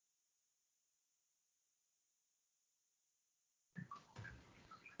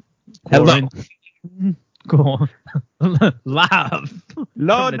Hello. Go on. Live.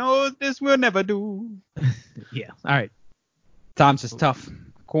 Lord knows this will never do. Yeah. All right. Times is tough.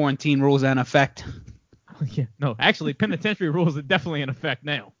 Quarantine rules are in effect. Yeah. No, actually, penitentiary rules are definitely in effect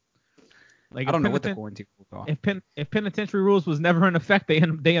now. Like, I don't know what the quarantine rules are. If penitentiary rules was never in effect, they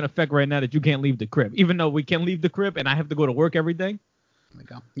in effect right now that you can't leave the crib. Even though we can leave the crib and I have to go to work every day. There we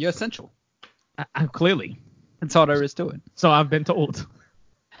go. You're essential. I clearly. That's all there is to it. So I've been told.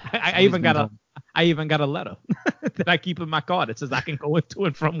 I even got a letter that I keep in my car that says I can go to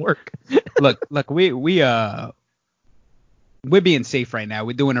and from work. look, we're being safe right now.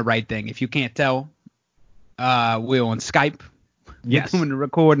 We're doing the right thing. If you can't tell, we're on Skype. Yes. We're doing the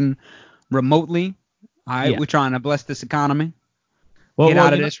recording remotely. All right, We're trying to bless this economy. Get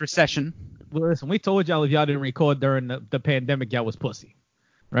out of this recession. Well, listen, we told y'all if y'all didn't record during the pandemic, y'all was pussy,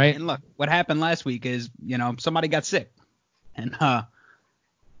 right? And look, what happened last week is, somebody got sick, and I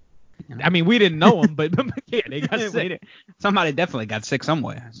mean, we didn't know them, but yeah, they got sick. Somebody definitely got sick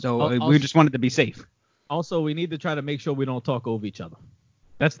somewhere, so we just wanted to be safe. Also, we need to try to make sure we don't talk over each other.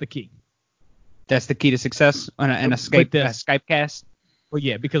 That's the key. That's the key to success in a Skype cast. Well,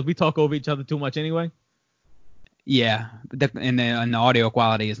 yeah, because we talk over each other too much anyway. Yeah, and the audio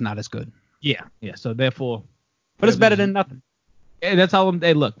quality is not as good. Yeah. So therefore, but it's better than nothing. Hey, that's how.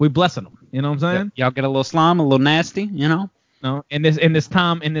 Hey, look, we blessing them. You know what I'm saying? Y'all get a little slime, a little nasty. No, in this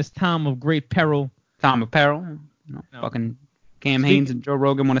time of great peril. Time of peril. Fucking Cam Haines and Joe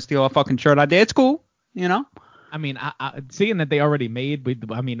Rogan want to steal our fucking shirt idea. It's cool. I mean, I seeing that they already made.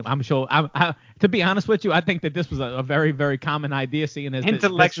 I'm sure. To be honest with you, I think that this was a very, very common idea. Seeing as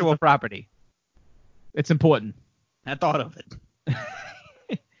intellectual property, it's important. I thought of it.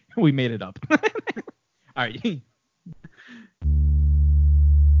 We made it up. All right.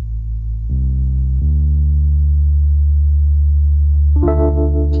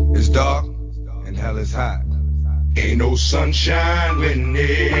 It's dark and hell is hot. Ain't no sunshine when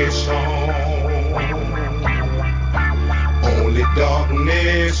it's on. Only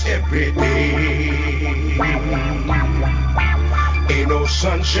darkness every day. Ain't no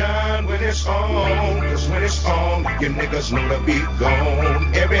sunshine when it's on. Cause when it's on, you niggas know to be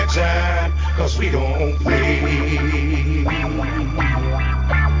gone every time. Cause we don't play.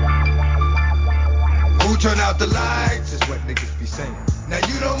 Who turn out the lights is what niggas be saying. Now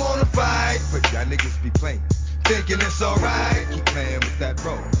you don't wanna fight, but y'all niggas be playing. Thinking it's alright, keep playing with that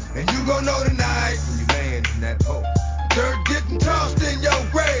role. And you gon' know tonight when you land in that hole. Dirt getting tossed in your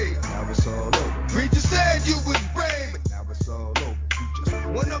grave. Now it's all over. Preacher said you was brave, but now it's all over. You just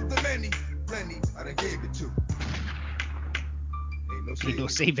one of the many, plenty I done gave it to. Ain't no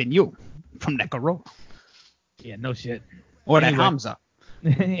saving you from that corona. Yeah, no shit. Or that Hamza.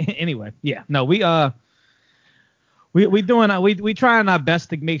 Anyway, yeah, no, we trying our best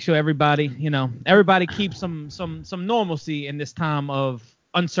to make sure everybody keeps some normalcy in this time of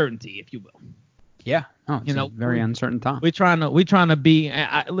uncertainty, if you will. Yeah, it's a very uncertain time. We're trying to be.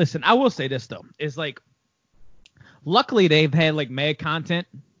 Listen, I will say this though, is like, luckily they've had like mad content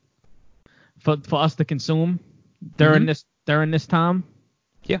for us to consume during this time.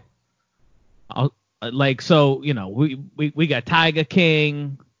 Yeah. Like, so we got Tiger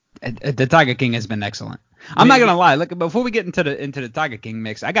King. The Tiger King has been excellent. I'm not gonna lie. Look, before we get into the Tiger King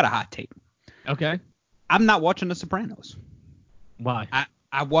mix, I got a hot take. Okay. I'm not watching The Sopranos. Why?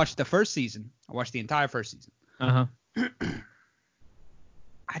 I watched the first season. I watched the entire first season. Uh-huh.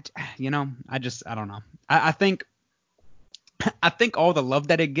 I don't know. I think all the love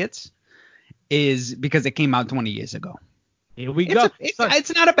that it gets is because it came out 20 years ago. Here we go. It's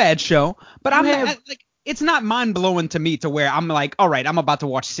not a bad show, but it's not mind blowing to me to where I'm like, all right, I'm about to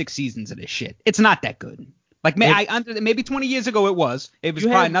watch 6 seasons of this shit. It's not that good. Like maybe 20 years ago it was. It was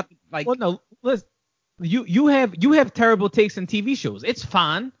probably nothing like. Well, no, listen. You have terrible takes in TV shows. It's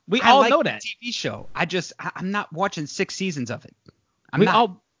fine. We all know that. TV show. I'm not watching 6 seasons of it.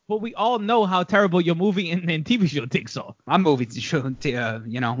 We all know how terrible your movie and TV show takes are. My movie show,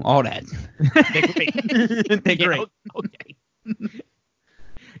 all that. They're great. They're great. Okay.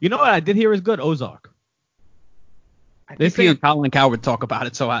 You know what I did hear is good? Ozark. This year Colin Cowherd talk about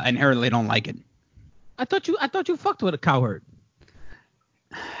it, so I inherently don't like it. I thought you fucked with a Cowherd.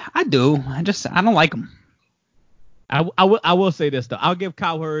 I do. I don't like him. I will say this though. I'll give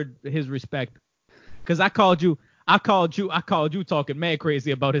Cowherd his respect, because I called you talking mad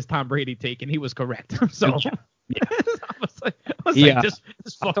crazy about his Tom Brady take, and he was correct. So yeah. I was like, this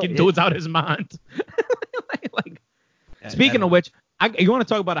fucking dude's out his mind. Speaking of which, you want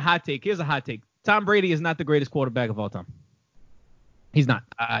to talk about a hot take? Here's a hot take. Tom Brady is not the greatest quarterback of all time. He's not.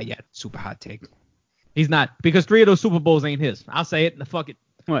 Super hot take. He's not, because 3 of those Super Bowls ain't his. I'll say it. Fuck it.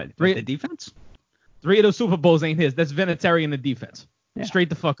 What? The defense? 3 of those Super Bowls ain't his. That's Vinatieri in the defense. Yeah. Straight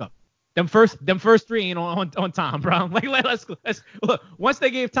the fuck up. Them first 3 ain't on Tom, bro. Like let's look. Once they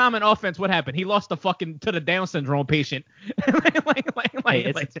gave Tom an offense, what happened? He lost to the Down syndrome patient.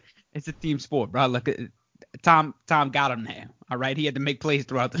 It's a team sport, bro. Look, Tom got him there. All right, he had to make plays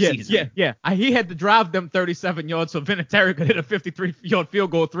throughout the season. Yeah. He had to drive them 37 yards so Vinatieri could hit a 53-yard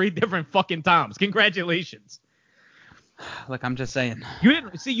field goal 3 different fucking times. Congratulations. Look, I'm just saying. You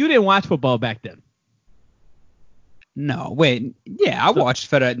didn't watch football back then. No, wait. Yeah, I watched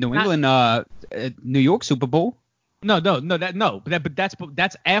for the New England, New York Super Bowl. No. But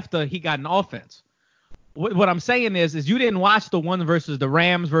that's after he got an offense. What I'm saying is you didn't watch the one versus the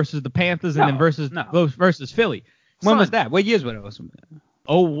Rams versus the Panthers and then versus Philly. When was that? What years was it?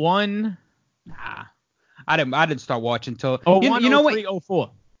 01. Nah, I didn't start watching until 01, 03, 04.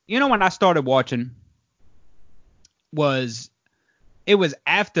 You know when I started watching was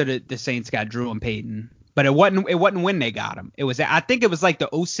after the Saints got Drew and Peyton. But it wasn't when they got him. I think it was like the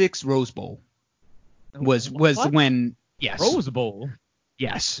 06 Rose Bowl. Was when Rose Bowl.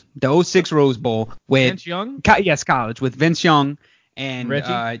 Yes, the 06 Rose Bowl with Vince Young. Yes, college with Vince Young and Reggie?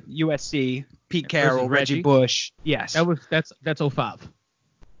 USC, Pete Carroll, Reggie Bush. Yes, that's 05.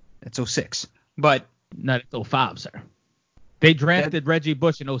 That's 06. But no, that's 05, sir. They drafted Reggie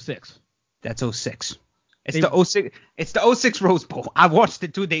Bush in 06. That's 06. It's the 06. It's the 06 Rose Bowl. I watched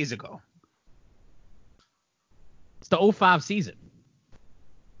it 2 days ago. It's the 05 season.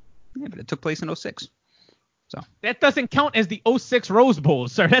 Yeah, but it took place in 06. So that doesn't count as the 06 Rose Bowl,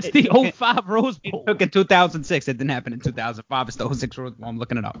 sir. That's the 05 Rose Bowl. It took in 2006. It didn't happen in 2005. It's the 06 Rose Bowl. I'm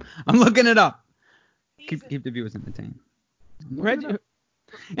looking it up. Keep the viewers entertained.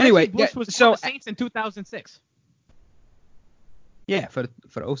 Anyway, Bush was the Saints in 2006. Yeah, for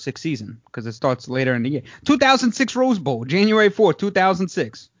the 06 season because it starts later in the year. 2006 Rose Bowl, January 4th,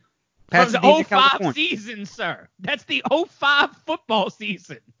 2006. From the 05 season, sir. That's the 05 football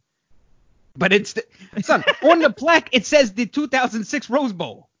season. But on the plaque, it says the 2006 Rose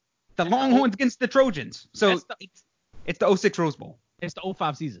Bowl. The Longhorns against the Trojans. So it's the 06 Rose Bowl. It's the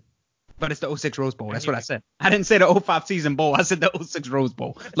 05 season. But it's the 06 Rose Bowl. That's what I said. I didn't say the 05 season bowl. I said the 06 Rose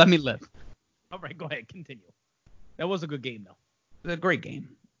Bowl. Let me live. All right, go ahead. Continue. That was a good game, though. It was a great game.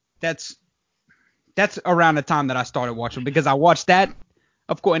 That's around the time that I started watching because I watched that.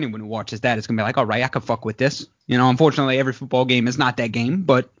 Of course, anyone who watches that is going to be like, all right, I can fuck with this. You know, unfortunately, every football game is not that game,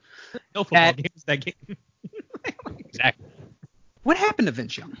 but. No football game is that game. Exactly. What happened to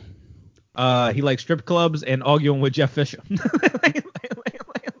Vince Young? He likes strip clubs and arguing with Jeff Fisher.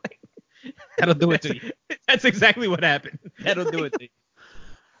 That'll do it to you. That's exactly what happened. That'll do it to you.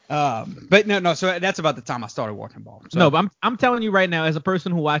 But no. So that's about the time I started watching ball. So. No, but I'm telling you right now, as a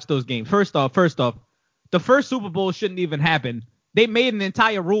person who watched those games, first off, the first Super Bowl shouldn't even happen. They made an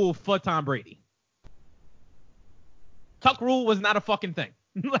entire rule for Tom Brady. Tuck rule was not a fucking thing.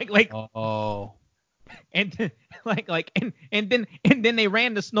 And then they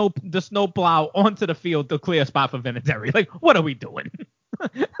ran the snow plow onto the field to clear a spot for Vinatieri. Like, what are we doing?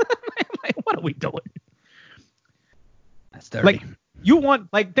 What are we doing? That's dirty.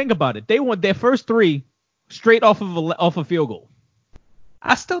 Think about it. They want their first 3 straight off a field goal.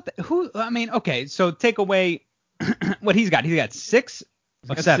 Okay, so take away what he's got. He's got 6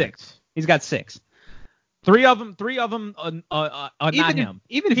 or 7. 6. He's got 6. 3 of them are not him.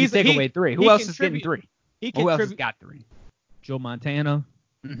 Even if you take away 3, who else is getting 3? Who else has got 3? Joe Montana,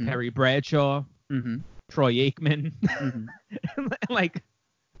 Terry Bradshaw, Troy Aikman.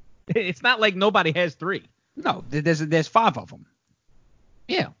 It's not like nobody has 3. No, there's 5 of them.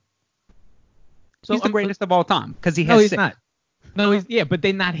 Yeah. So he's the greatest of all time because he has 6. No, he's not. No, but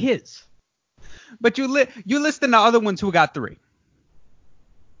they're not his. But you listing the other ones who got 3.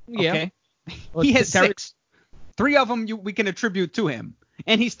 Yeah. Okay. Well, he has 6. 3 of them we can attribute to him,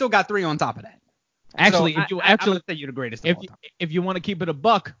 and he still got 3 on top of that. Actually, so I'm gonna say you're the greatest of all time. If you want to keep it a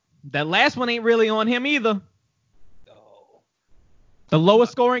buck, that last one ain't really on him either. Oh. The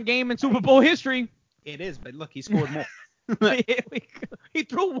lowest scoring game in Super Bowl history. It is, but look, he scored more. He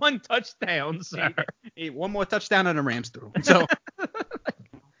threw 1 touchdown, sir. One more touchdown and the Rams threw. So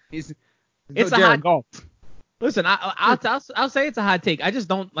it's a hot golf. Listen, I'll say it's a hot take. I just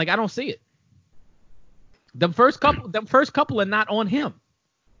don't I don't see it. The first couple are not on him.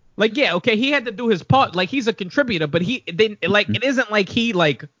 Like, yeah, okay, he had to do his part. Like, he's a contributor, but it isn't like he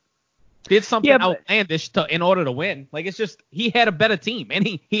did something outlandish in order to win. Like, it's just he had a better team, and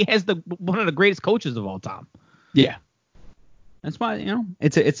he has one of the greatest coaches of all time. Yeah, that's why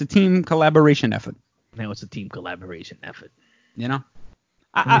it's a team collaboration effort. Now it's a team collaboration effort.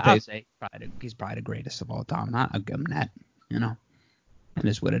 I say he's probably the greatest of all time. I'll give him that. It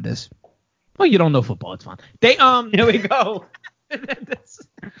is what it is. Well, you don't know football. It's fine. Here we go.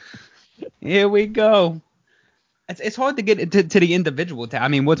 Here we go. It's hard to get to the individual. I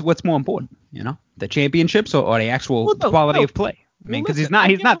mean, what's more important? The championships or the actual quality of play? I mean, because he's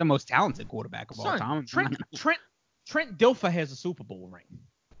not the most talented quarterback of all time. Trent Dilfer has a Super Bowl ring.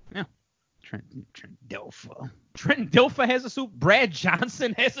 Yeah. Trent Dilfer. Trent Dilfer has a Super. Brad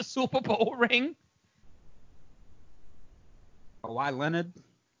Johnson has a Super Bowl ring. Kawhi Leonard.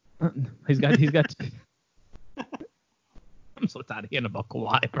 He's got. I'm so tired of hearing about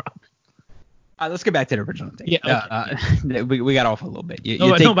Kawhi, bro. All right, let's get back to the original thing. Yeah. Okay. We got off a little bit.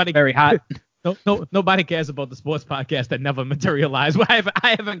 Nobody very hot. Nobody cares about the sports podcast that never materialized. I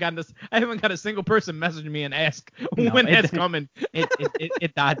haven't got a single person message me and ask when that's coming.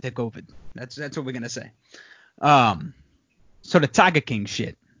 It died to COVID. That's what we're gonna say. So the Tiger King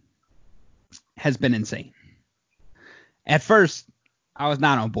shit has been insane. At first, I was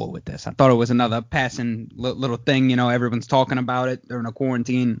not on board with this. I thought it was another passing little thing. Everyone's talking about it during a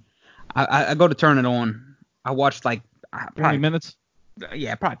quarantine. I go to turn it on. I watched like 20 minutes.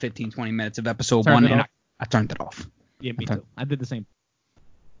 Yeah, probably 15, 20 minutes of episode 1, and I turned it off. Yeah, me too. I did the same.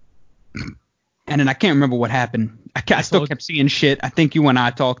 And then I can't remember what happened. I still kept seeing shit. I think you and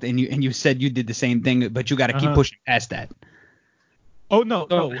I talked, and you said you did the same thing, but you got to keep pushing past that. Oh,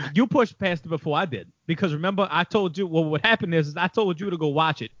 no. You pushed past it before I did. Because remember, I told you, well, what happened is I told you to go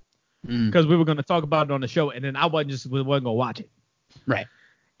watch it. Because we were going to talk about it on the show, and then I wasn't going to watch it. Right.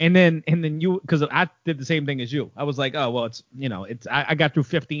 And then you, because I did the same thing as you. I was like, oh, well, I got through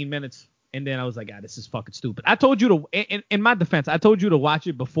 15 minutes, and then I was like, this is fucking stupid. I told you to, in my defense, I told you to watch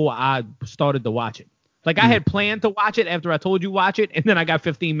it before I started to watch it. Like, I had planned to watch it after I told you watch it, and then I got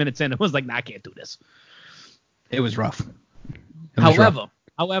 15 minutes in and was like, I can't do this. It was rough. However,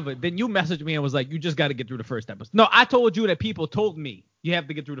 then you messaged me and was like, you just got to get through the first episode. No, I told you that people told me you have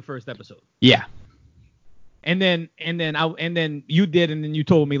to get through the first episode. Yeah. And then you did, and then you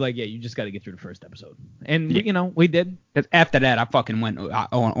told me like, yeah, you just got to get through the first episode. And we did. After that, I fucking went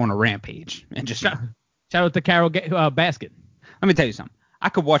on a rampage and just shout out to Carol Baskin. Let me tell you something. I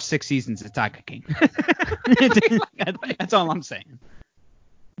could watch 6 seasons of Tiger King. That's all I'm saying.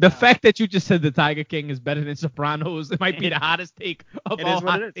 The fact that you just said the Tiger King is better than Sopranos, it might be the hottest take of all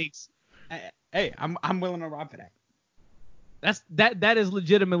hot takes. Hey, I'm willing to ride for that. That is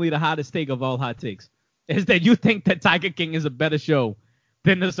legitimately the hottest take of all hot takes. Is that you think that Tiger King is a better show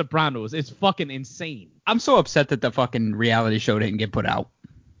than The Sopranos? It's fucking insane. I'm so upset that the fucking reality show didn't get put out.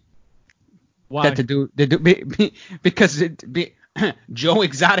 Why? Because Joe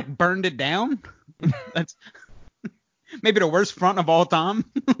Exotic burned it down. That's maybe the worst front of all time.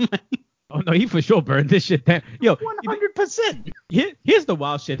 Oh, no, he for sure burned this shit down. Yo, 100%. Here's the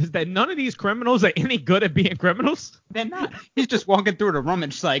wild shit, is that none of these criminals are any good at being criminals. They're not. He's just walking through the room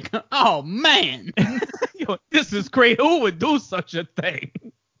and just like, oh, man. Yo, this is great. Who would do such a thing?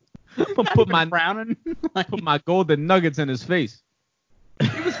 Put my golden nuggets in his face.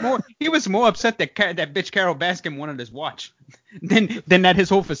 He was more upset that bitch Carol Baskin wanted his watch than that his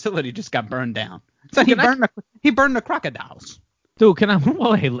whole facility just got burned down. So he burned the crocodiles. Dude,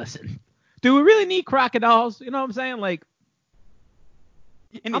 hey, listen. Do we really need crocodiles? You know what I'm saying? Like,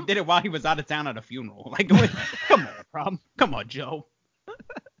 and he did it while he was out of town at a funeral. Like, come on, problem. Come on, Joe.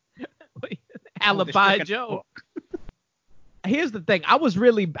 Alibi Joe. Here's the thing. I was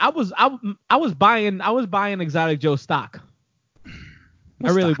buying Exotic Joe stock. I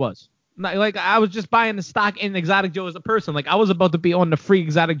really was. Like, I was just buying the stock in Exotic Joe as a person. Like, I was about to be on the free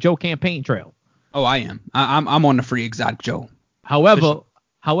Exotic Joe campaign trail. Oh, I am. I'm on the free Exotic Joe.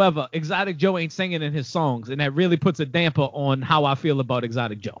 However, Exotic Joe ain't singing in his songs, and that really puts a damper on how I feel about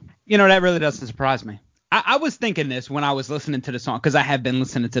Exotic Joe. That really doesn't surprise me. I was thinking this when I was listening to the song, because I have been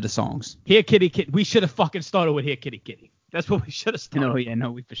listening to the songs. Here, Kitty, Kitty. We should have fucking started with Here, Kitty, Kitty. That's what we should have started.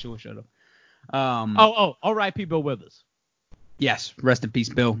 No, we for sure should have. R.I.P. Bill Withers. Yes, rest in peace,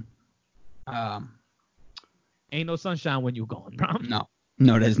 Bill. Ain't no sunshine when you gone, bro.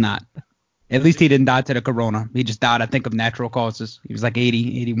 No, there's not. At least he didn't die to the corona. He just died, I think, of natural causes. He was like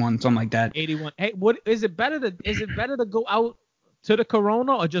 80, 81, something like that. 81. Hey, what is it better to go out to the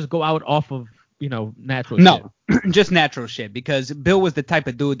corona or just go out off of, natural shit? No, just natural shit, because Bill was the type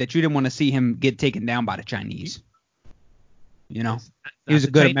of dude that you didn't want to see him get taken down by the Chinese. He was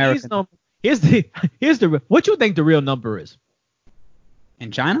a good American. Here's the what you think the real number is?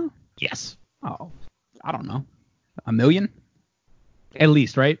 In China? Yes. Oh, I don't know. 1 million? At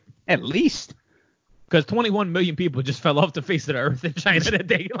least, right? At least. Because 21 million people just fell off the face of the earth in China that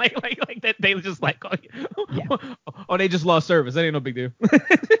day. Like that they were just like, they just lost service. That ain't no big deal.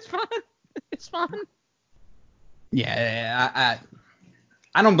 It's fine. Yeah,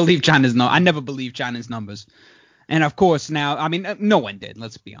 I don't believe China's I never believed China's numbers. And of course now, I mean, no one did.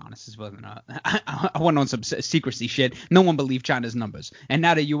 Let's be honest. This wasn't I went on some secrecy shit. No one believed China's numbers. And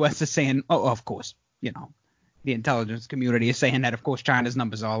now the U.S. is saying, oh, of course, you know, the intelligence community is saying that, of course, China's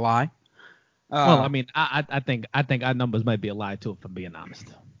numbers are a lie. Well, I mean, I think our numbers might be a lie too, if I'm being honest.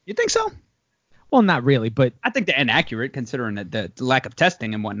 You think so? Well, not really, but I think they're inaccurate considering the lack of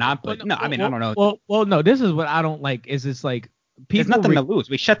testing and whatnot. But I don't know. Well, no, this is what I don't like. Is it's like there's nothing to lose.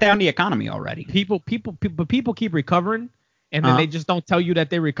 We shut down the economy already. People keep recovering, and then they just don't tell you that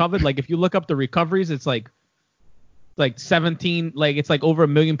they recovered. Like if you look up the recoveries, it's like 17, like it's like over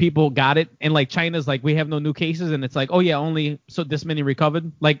 1 million people got it, and like China's like we have no new cases, and it's like, oh yeah, only so this many recovered.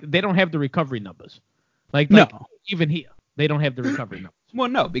 Like they don't have the recovery numbers. Like even here they don't have the recovery numbers. Well,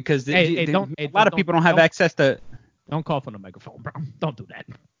 no, because a lot of people don't have access to. Don't cough on the microphone, bro. Don't do that.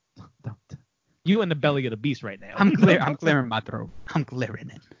 Don't. You in the belly of the beast right now. I'm clearing my throat. I'm clearing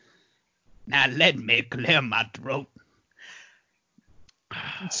it. Now let me clear my throat.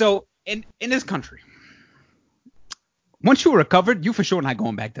 So in this country, once you're recovered, you for sure not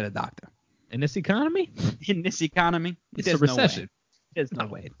going back to the doctor. In this economy? In this economy, it's a recession. There's no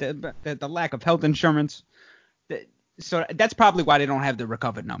way. The lack of health insurance. So that's probably why they don't have the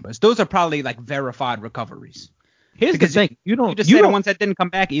recovered numbers. Those are probably like verified recoveries. Here's the thing. You just said the ones that didn't come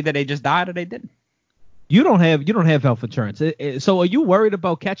back, either they just died or they didn't. You don't have health insurance. So are you worried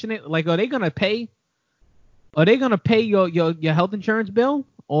about catching it? Like, are they gonna pay? Are they gonna pay your health insurance bill?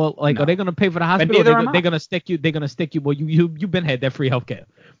 Or like, no. Are they gonna pay for the hospital? They're gonna stick you. They're gonna stick you. Well, you've been had that free healthcare.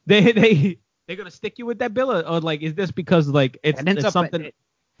 They're gonna stick you with that bill, or like, is this because like it's something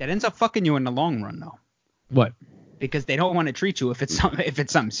that ends up fucking you in the long run though? What? Because they don't want to treat you if it's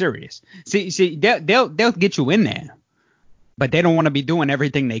something serious. See, they'll get you in there, but they don't want to be doing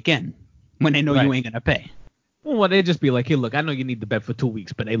everything they can when they know you ain't gonna pay. Well, they just be like, hey, look, I know you need the bed for 2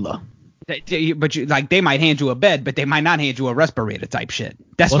 weeks, but hey, look. But they might hand you a bed, but they might not hand you a respirator type shit.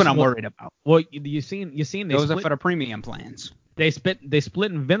 That's what I'm worried about. Well, you seen those are for the premium plans. They split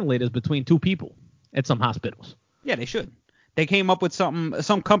in ventilators between 2 people at some hospitals. Yeah, they should. They came up with something.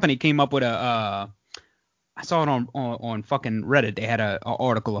 Some company came up with a. I saw it on fucking Reddit. They had an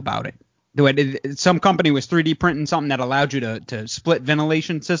article about it. Some company was 3D printing something that allowed you to split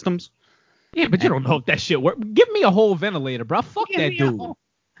ventilation systems. Yeah, but you don't know if that shit works. Give me a whole ventilator, bro. Fuck that dude.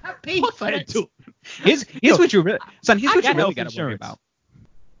 I paid for that dude. Here's what you really, son. Here's what you really got to worry about.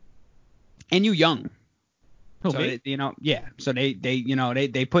 And you young. So So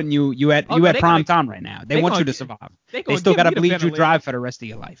they putting you at prime time right now. They want you to survive. They still got to bleed you dry for the rest of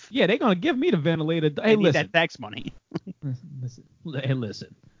your life. Yeah, they're gonna give me the ventilator. Hey, listen, need that tax money. listen.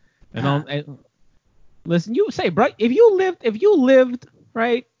 Listen. You say, bro, if you lived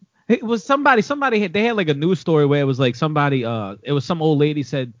right, it was somebody they had like a news story where it was like somebody it was some old lady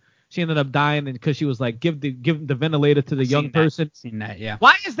said she ended up dying because she was like give the ventilator to the young person. Seen that, yeah.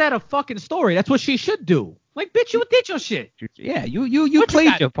 Why is that a fucking story? That's what she should do. Like, bitch, you did your shit. Yeah, you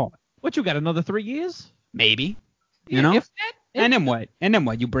played your part. What, you got another 3 years? Maybe. You know? And then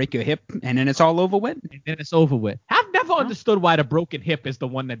what? You break your hip, and then it's all over with? And then it's over with. I've never understood why the broken hip is the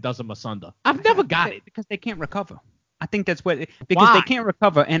one that does them asunder. I've never got it. Because they can't recover. I think that's what. Because they can't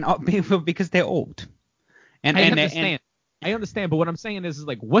recover, and because they're old. I understand, but what I'm saying is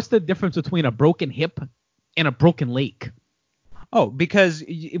like, what's the difference between a broken hip and a broken leg? Oh, because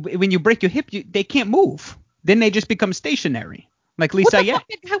when you break your hip, they can't move. Then they just become stationary, like Lisa. What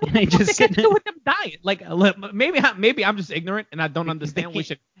the fuck they do with them dying? Like, maybe I'm just ignorant and I don't understand. We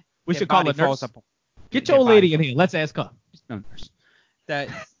should call a nurse. Get your old lady in here. Let's ask her. No nurse. That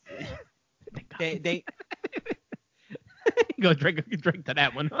they you go drink to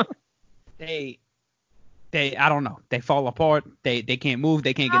that one. I don't know. They fall apart. They can't move.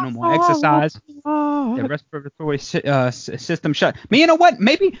 They can't get no more exercise. Their respiratory system shut. But you know what?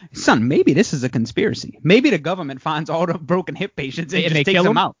 Maybe this is a conspiracy. Maybe the government finds all the broken hip patients and just takes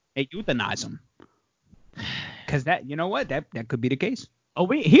them out. They euthanize them. Because that, you know what? That could be the case.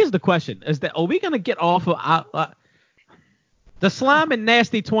 Here's the question: are we gonna get off of the Slime and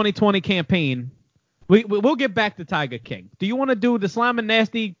Nasty 2020 campaign? We'll get back to Tiger King. Do you want to do the Slime and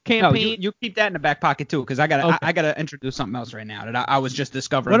Nasty campaign? No, you keep that in the back pocket too, because I gotta introduce something else right now that I was just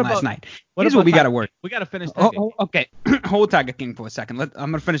discovering last night. Here's what we gotta work. We gotta finish. Okay, hold Tiger King for a second. I'm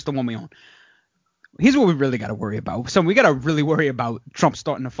gonna finish the one we own. Here's what we really gotta worry about. So we gotta really worry about Trump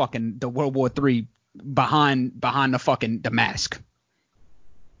starting the World War III behind the mask.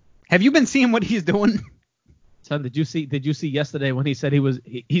 Have you been seeing what he's doing? Son, did you see yesterday when he said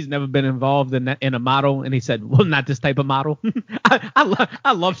he's never been involved in a model, and he said, well, not this type of model.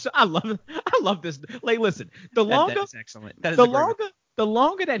 I love this. Like, listen, the longer the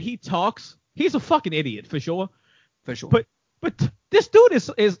longer that he talks, he's a fucking idiot for sure. For sure. But this dude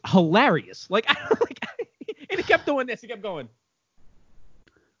is hilarious. Like, and he kept doing this. He kept going.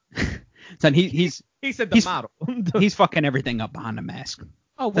 Son, he said the model. He's fucking everything up behind the mask.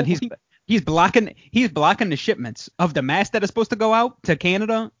 Oh, well, Son, he's blocking the shipments of the mask that are supposed to go out to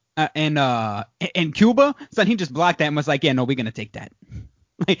Canada and Cuba. Son, he just blocked that and was like, yeah, no, we're gonna take that.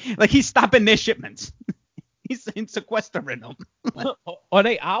 Like he's stopping their shipments. He's sequestering them. Are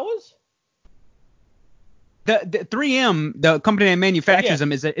they ours? The 3M, the company that manufactures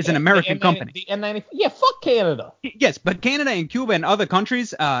them, is an American company. The N95. Yeah, fuck Canada. Yes, but Canada and Cuba and other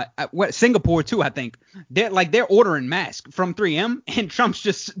countries, Singapore too, I think, they're ordering masks from 3M, and Trump's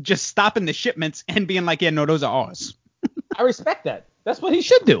just stopping the shipments and being like, yeah, no, those are ours. I respect that. That's what he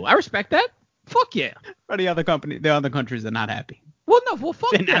should do. I respect that. Fuck yeah. But the other countries are not happy. Well, no,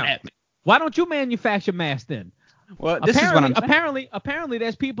 fuck They're them. not happy. Why don't you manufacture masks then? Well, this is what I'm saying. Apparently,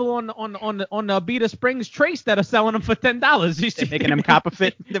 there's people on the Abita Springs Trace that are selling them for $10. They're making them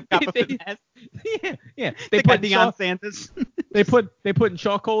copperfit masks. Yeah. They put Deion Sanders. they putting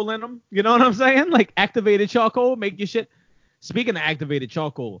charcoal in them. You know what I'm saying? Like activated charcoal, make your shit. Speaking of activated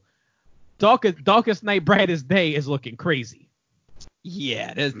charcoal, Darkest Night, Brightest Day is looking crazy.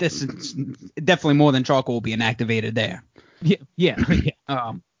 Yeah, this is definitely more than charcoal being activated there. Yeah.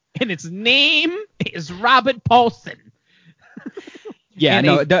 And its name is Robert Paulson.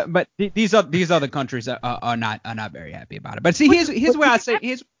 Yeah, but these other countries are not very happy about it. But see, here's where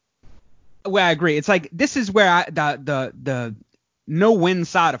I agree. It's like this is where the no win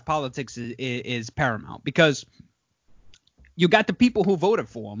side of politics is paramount, because you got the people who voted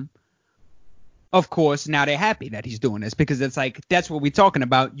for him. Of course, now they're happy that he's doing this, because it's like that's what we're talking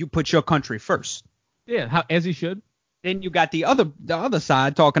about. You put your country first. Yeah, as he should. Then you got the other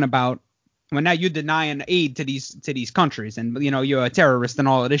side talking about, well, now you're denying aid to these countries, and you're a terrorist and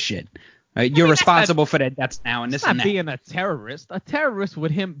all of this shit. You're responsible for their deaths now and this and that. Not being a terrorist. A terrorist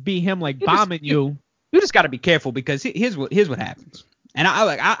would be him like bombing you. You just got to be careful, because here's what happens. And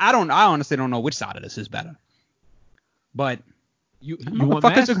I honestly don't know which side of this is better. But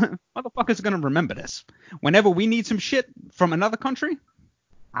motherfuckers are gonna remember this. Whenever we need some shit from another country,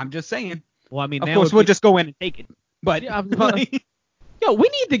 I'm just saying. Well, I mean, of course we'll just go in and take it. But yo, we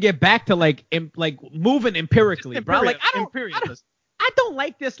need to get back to like moving empirically, bro. Like I don't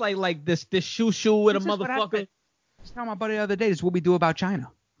like this like this shoo with a motherfucker. I was telling my buddy the other day, this is what we do about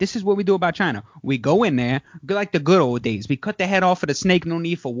China. This is what we do about China. We go in there, like the good old days. We cut the head off of the snake, no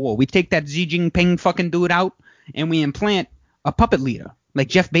need for war. We take that Xi Jinping fucking dude out, and we implant a puppet leader like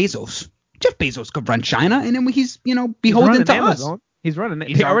Jeff Bezos. Jeff Bezos could run China, and then he's beholden to Amazon. us. He's running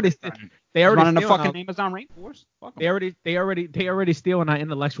it. They already running the fucking Amazon rainforest. They already stealing our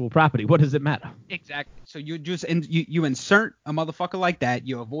intellectual property. What does it matter? Exactly. So you just you insert a motherfucker like that,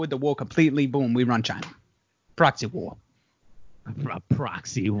 you avoid the war completely. Boom, we run China. Proxy war.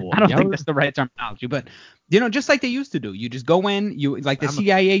 Proxy war. I don't think that's the right terminology, but just like they used to do. You just go in,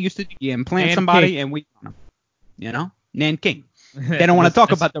 CIA used to do. You implant somebody, and we, Nanking. They don't want to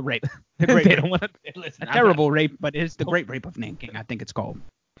talk about the rape. They don't want to listen. A terrible rape, but it's the great rape of Nanking, I think it's called.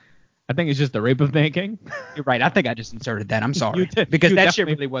 I think it's just the rape of Nanking. You're right. I think I just inserted that. I'm sorry. Because that shit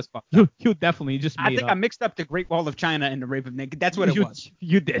really was fucked up. You definitely just made I think I mixed up the Great Wall of China and the rape of Nanking. That's what it was.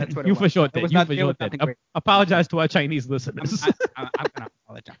 You did. That's what you for sure did. You for sure did. Apologize to our Chinese listeners. I'm going to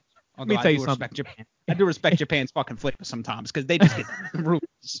apologize. Although let me tell you something. Japan. I do respect Japan's fucking flavor sometimes, because they just get the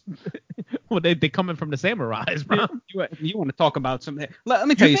rules. Well, they coming from the samurais, bro. You want to talk about something? Let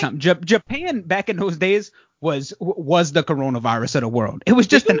me tell you something. Japan back in those days was the coronavirus of the world. It was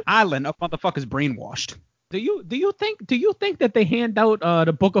just an island of motherfuckers brainwashed. Do you think that they hand out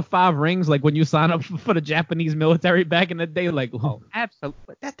the Book of Five Rings like when you sign up for the Japanese military back in the day? Like, oh,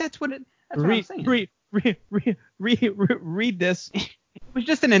 absolutely. That's what I'm saying. Read this. It was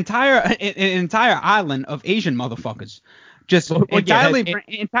just an entire island of Asian motherfuckers, just entirely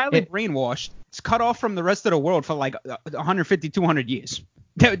brainwashed. It's cut off from the rest of the world for like 150, 200 years.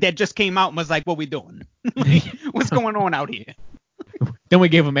 That just came out and was like, what we doing? What's going on out here? Then we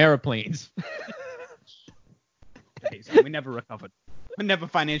gave them airplanes. So we never recovered. We never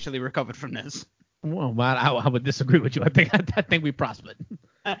financially recovered from this. Well, I would disagree with you. I think we prospered.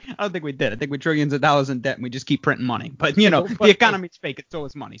 I don't think we did. I think we're trillions of dollars in debt and we just keep printing money. But the economy's fake. It's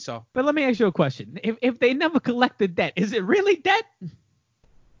always money. So. But let me ask you a question. If they never collected debt, is it really debt?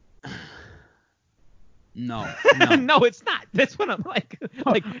 No. No, it's not. That's what I'm like.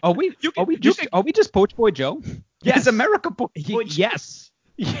 Like, are we just Poach Boy Joe? Yes. Is America Poach? Yes.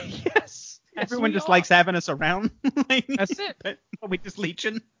 Yes. Everyone just likes having us around. That's it. Are we just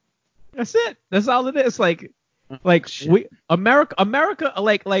leeching? That's it. That's all it is. Like, Like America,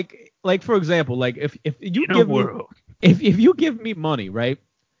 like for example, like if you give me if you give me money, right?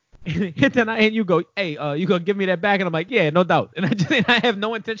 And you go, hey, you gonna give me that back? And I'm like, yeah, no doubt. And I have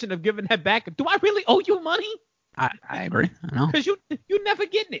no intention of giving that back. Do I really owe you money? I agree. I know. Because you never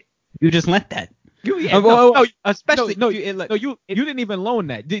getting it. You just lent that. Especially you didn't even loan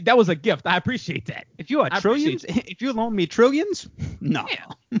that. That was a gift. I appreciate that. If you are trillions, if you loan me trillions, no.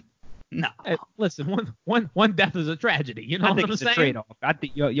 Yeah. No. Hey, listen, one death is a tragedy. You know what I'm saying? It's a trade-off. I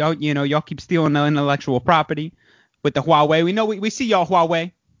think y'all keep stealing the intellectual property with the Huawei. We know we see y'all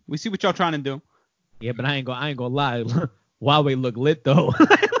Huawei. We see what y'all trying to do. Yeah, but I ain't gonna lie. Huawei look lit though.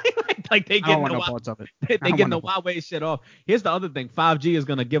 Like they getting the Huawei shit off. Here's the other thing. 5G is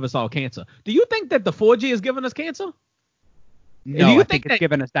gonna give us all cancer. Do you think that the 4G is giving us cancer? No, I think it's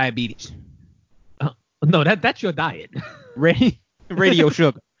giving us diabetes. No, that's your diet. Radio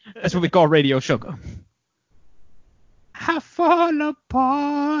sugar. That's what we call radio sugar. I fall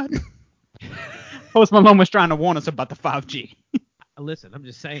apart. Post Malone was trying to warn us about the 5G. Listen, I'm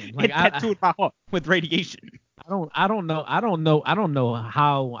just saying. Like, it tattooed my heart with radiation. I don't know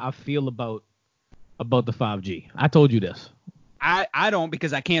how I feel about the 5G. I told you this. I don't,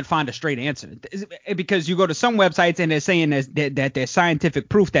 because I can't find a straight answer. Because you go to some websites and they're saying that there's scientific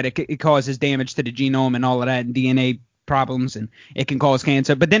proof that it causes damage to the genome and all of that, and DNA problems, and it can cause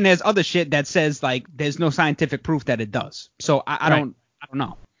cancer. But then there's other shit that says like there's no scientific proof that it does. So I don't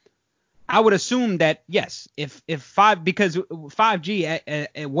know. I would assume that yes, because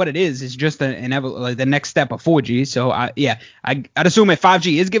 5G what it is just the next step of 4G. So I'd assume if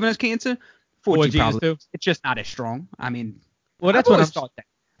 5G is giving us cancer, 4G probably it's just not as strong. I mean, well, that's what I thought.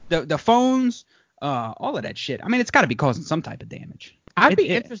 The phones, all of that shit. I mean, it's got to be causing some type of damage. I'd be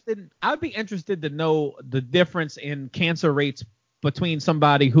interested to know the difference in cancer rates between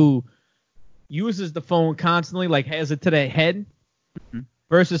somebody who uses the phone constantly, like has it to their head,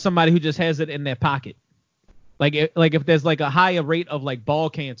 versus somebody who just has it in their pocket. Like if there's like a higher rate of like ball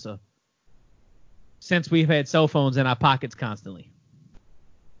cancer since we've had cell phones in our pockets constantly,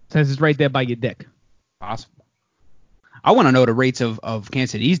 since it's right there by your dick. Possible. I want to know the rates of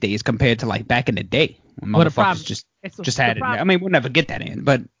cancer these days compared to like back in the day when motherfuckers just had it. I mean, we'll never get that in,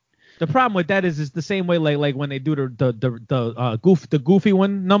 but the problem with that is the same way like when they do the goofy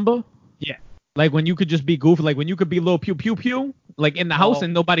one number. Yeah. Like when you could just be goofy, like when you could be little pew pew pew, like in the house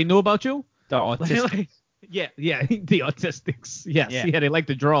and nobody knew about you. The autistics. Yeah, the autistics. Yes, yeah, they like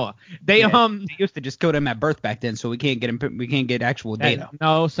to draw. They used to just kill them at birth back then, so we can't get actual data.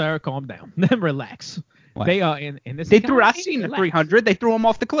 No, sir, calm down. Then relax. What? They are in this. They threw. I seen the 300. They threw them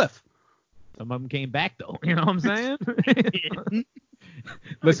off the cliff. Some of them came back though. You know what I'm saying?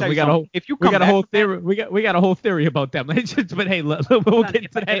 Listen, we got a whole theory. We got a whole theory about them. But hey, we'll get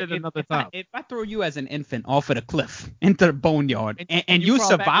into that at another time. If I throw you as an infant off of the cliff into the boneyard and you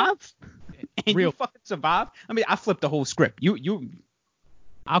survive, and you fucking survive, I mean, I flipped the whole script.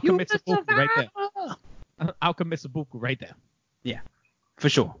 I'll commit seppuku right there. I'll commit seppuku right there. Yeah, for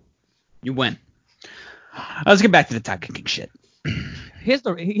sure. You win. Let's get back to the Tiger King shit. Here's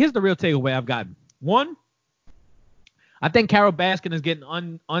the real takeaway I've gotten. One, I think Carole Baskin is getting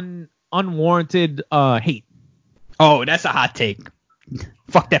unwarranted hate. Oh, that's a hot take.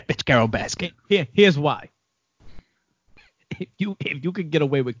 Fuck that bitch, Carole Baskin. Here's why. If you could get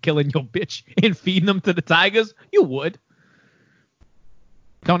away with killing your bitch and feeding them to the tigers, you would.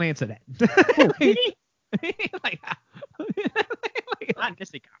 Don't answer that. Not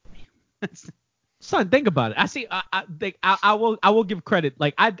this economy. Son, think about it. I see. I will give credit.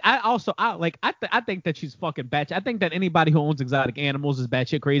 Like I think that she's fucking batshit. I think that anybody who owns exotic animals is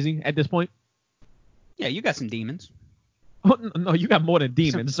batshit crazy at this point. Yeah, you got some demons. Oh no, you got more than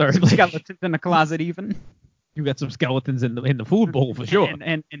demons, sir. Some skeletons in the closet, even. You got some skeletons in the food bowl for sure.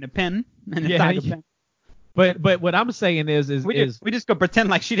 And in the pen, and the tiger pen. But what I'm saying is we just go pretend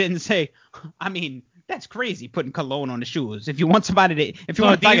like she didn't say. I mean, that's crazy putting cologne on the shoes. If you want somebody to, if you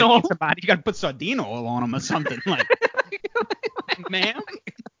want to eat somebody, you got to put Sardino oil on them or something. Like, ma'am.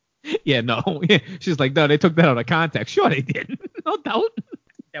 Yeah, no. She's like, no, they took that out of context. Sure, they did. No doubt.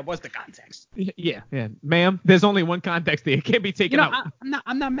 That was the context. Yeah. Ma'am, there's only one context there. It can't be taken out.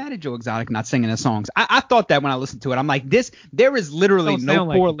 I'm not mad at Joe Exotic not singing the songs. I thought that when I listened to it. I'm like, there is literally no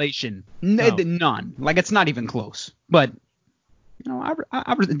correlation. None. Like, it's not even close. But, you know,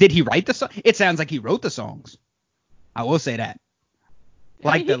 did he write the song? It sounds like he wrote the songs. I will say that.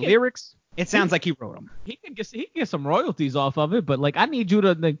 Like, the lyrics, it sounds like he wrote them. He can get some royalties off of it, but, like, I need you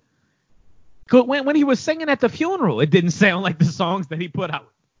to, like, when he was singing at the funeral, it didn't sound like the songs that he put out.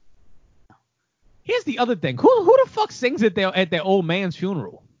 Here's the other thing. Who the fuck sings at their old man's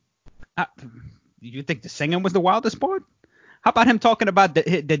funeral? you think the singing was the wildest part? How about him talking about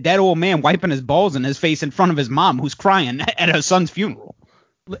the dead old man wiping his balls in his face in front of his mom who's crying at her son's funeral?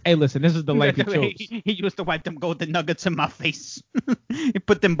 Hey, listen, this is the life he chose. He used to wipe them golden nuggets in my face. He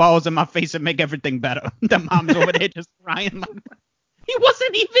put them balls in my face and make everything better. The mom's over there just crying. Like, he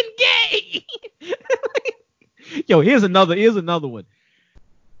wasn't even gay. Yo, here's another one.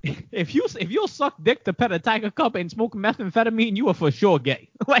 If you'll suck dick to pet a tiger cub and smoke methamphetamine, you are for sure gay.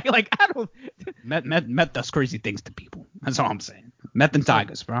 like I don't. Meth does crazy things to people. That's all I'm saying. Meth and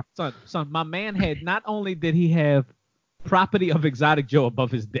tigers, bro. Son, my man had, not only did he have property of Exotic Joe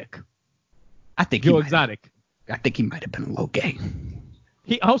above his dick. I think Joe Exotic. I think he might have been a little gay.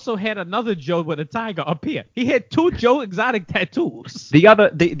 He also had another Joe with a tiger up here. He had 2 Joe Exotic tattoos. The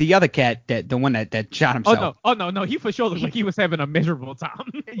other cat, the one that shot himself. Oh no, he for sure looked like he was having a miserable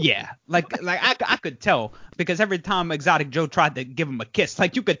time. Yeah, like I could tell, because every time Exotic Joe tried to give him a kiss,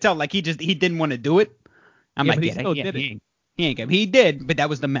 like you could tell, like he didn't want to do it. I'm like, he still did it. He ain't. He did, but that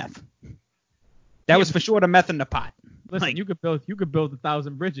was the meth. That was for sure the meth in the pot. Listen, like, you could build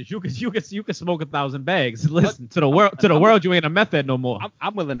 1,000 bridges. You could smoke 1,000 bags. Listen, to the world, you ain't a meth head no more.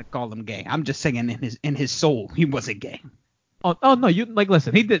 I'm willing to call him gay. I'm just saying in his soul he wasn't gay. Oh no, you like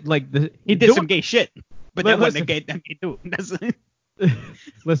listen. He did he did some gay shit, but that wasn't a gay dude.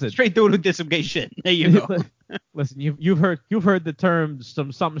 Listen, straight dude who did some gay shit. There you go. Listen, you've heard the term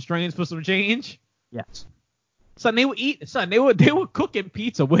something strange for some change. Yes. Son, they were cooking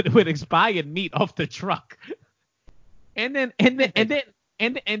pizza with expired meat off the truck. And then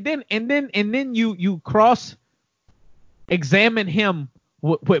you cross examine him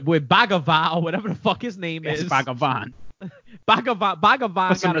with Bhagavan or whatever the fuck his name is. Bhagavan. Bhagavan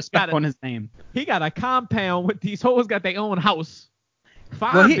Put some respect on his name. He got a compound with these hoes, got their own house.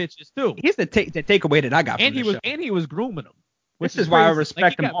 Bitches too. Here's the takeaway that I got from the show. And he was grooming them. This is why I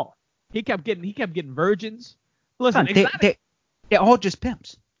respect them all. He kept getting virgins. Listen, they're all just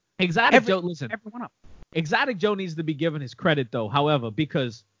pimps. Exotic Joe, listen. Every one of them. Exotic Joe needs to be given his credit though. However,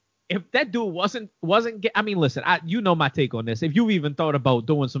 because if that dude wasn't, I mean, listen, you know my take on this. If you even thought about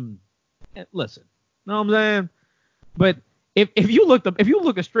doing some, listen, know what I'm saying? But if you look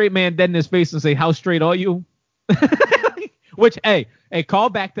a straight man dead in his face and say, "How straight are you?" Which, hey, call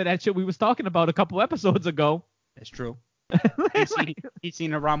back to that shit we was talking about a couple episodes ago. That's true. He's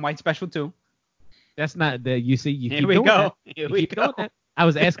seen a Ron White special too. That's not the. You see, Here we go. Here we go. I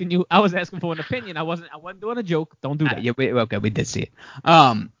was asking for an opinion. I wasn't doing a joke. Don't do that. Yeah, we did see it.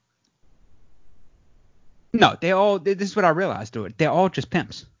 No, this is what I realized, dude. They're all just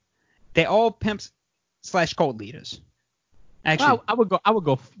pimps. They're all pimps / cult leaders. Actually, well, I would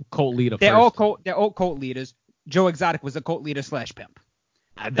go cult leader they're first. They're all cult leaders. Joe Exotic was a cult leader / pimp.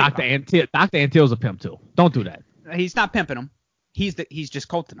 Dr. Antill's a pimp too. Don't do that. He's not pimping them. He's just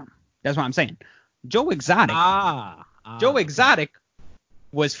culting them. That's what I'm saying. Joe Exotic. Joe Exotic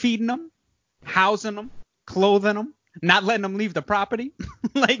was feeding them, housing them, clothing them, not letting them leave the property,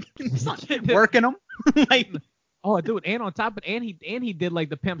 like working them, like. Oh, dude, and on top of it, and he did like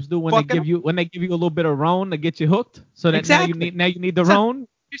the pimps do when they give you a little bit of roan to get you hooked, so that exactly. now you need the roan.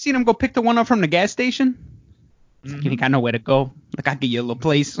 You seen him go pick the one up from the gas station? Mm-hmm. Like, you got nowhere to go. Like, I'll give you a little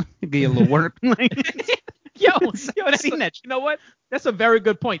place, give you a little work. yo, that's seen that. You know what? That's a very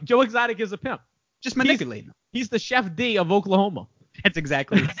good point. Joe Exotic is a pimp. Just manipulating. He's the Chef D of Oklahoma. That's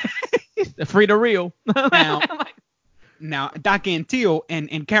exactly. The free to real. Now, Doc Antil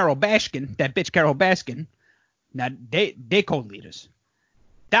and Carol Baskin, that bitch Carol Baskin, now they cult leaders.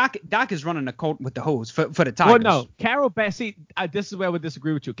 Doc is running a cult with the hoes for the Tigers. Well, no, Carol Baskin. This is where I would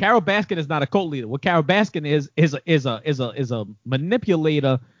disagree with you. Carol Baskin is not a cult leader. What Carol Baskin is a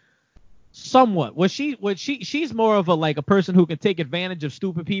manipulator. Somewhat. She's more of a person who can take advantage of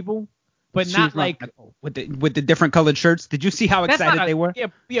stupid people. But she's not like with the different colored shirts. Did you see how excited they were?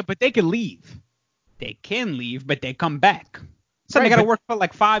 Yeah, but they can leave. They can leave, but they come back. So they got to work for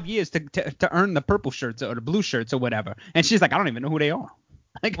like 5 years to earn the purple shirts or the blue shirts or whatever. And she's like, I don't even know who they are.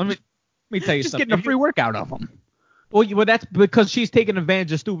 Like, let me tell you just something. Getting a free workout of them. Well, that's because she's taking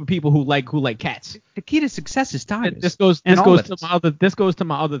advantage of stupid people who like cats. The key to success is Tigers. This goes to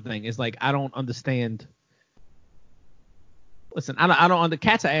my other thing. It's like I don't understand. Listen, I don't. The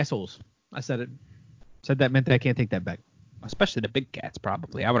cats are assholes. I said it. Said that meant that I can't take that back. Especially the big cats,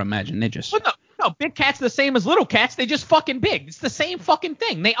 probably. I would imagine they just. Well, no, big cats the same as little cats. They just fucking big. It's the same fucking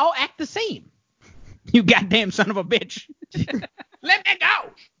thing. They all act the same. You goddamn son of a bitch. Let me go.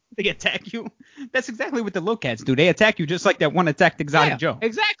 They attack you. That's exactly what the little cats do. They attack you just like that one attacked Exotic Joe.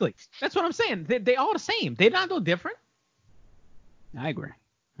 Exactly. That's what I'm saying. They all the same. They're not no different. I agree.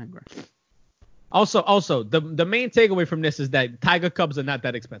 Also, the main takeaway from this is that tiger cubs are not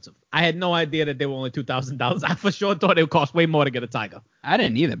that expensive. I had no idea that they were only $2,000. I for sure thought it would cost way more to get a tiger. I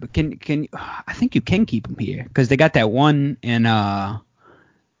didn't either, but can I think you can keep them here because they got that one in what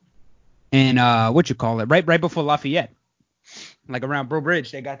you call it right before Lafayette, like around Breaux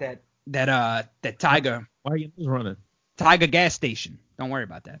Bridge. They got that tiger. Why are you running? Tiger gas station. Don't worry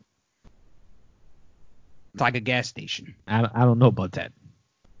about that. Tiger gas station. I don't know about that.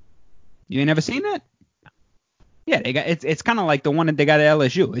 You ain't never seen that? Yeah, they got it's kind of like the one that they got at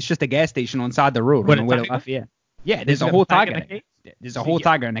LSU. It's just a gas station on side the road on the way to Lafayette. Yeah, there's a whole tiger in there. There's a whole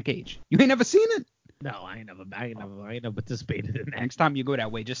tiger in the cage. You ain't never seen it? No, I ain't never participated in that. Next time you go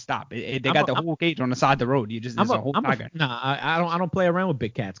that way, just stop. They got the whole cage on the side of the road. There's a whole tiger. I don't play around with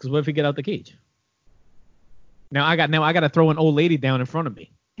big cats because what if we get out the cage? Now I got to throw an old lady down in front of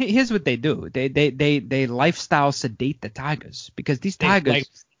me. Here's what they do. They lifestyle sedate the tigers because these tigers.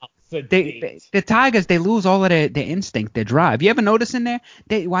 The tigers, they lose all of their instinct, their drive. You ever notice in there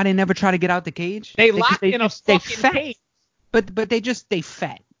why they never try to get out the cage? They lock in a fucking cage. But they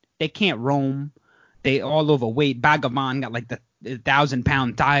fat. They can't roam. They all overweight. Bhagavan got like the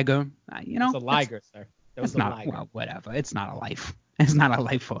 1,000-pound tiger. It's a liger, sir. That's not liger. Well, whatever. It's not a life. It's not a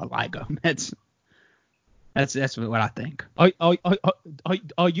life for a liger. That's what I think. Are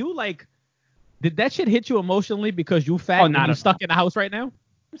you like? Did that shit hit you emotionally because you fat and you stuck in the house right now?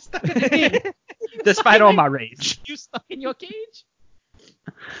 Stuck in the cage. Despite all my rage. You stuck in your cage?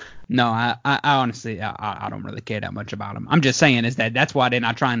 No, I honestly, I don't really care that much about them. I'm just saying that's why they're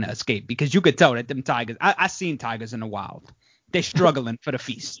not trying to escape because you could tell that them tigers. I seen tigers in the wild. They're struggling for the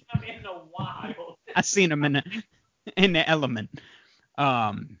feast. In the wild. I seen them in the element.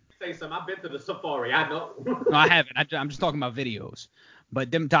 Say something. I've been to the safari. I know. No, I haven't. I'm just talking about videos.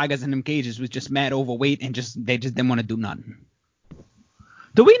 But them tigers in them cages was just mad overweight and they just didn't want to do nothing.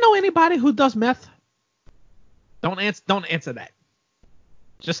 Do we know anybody who does meth? Don't answer that.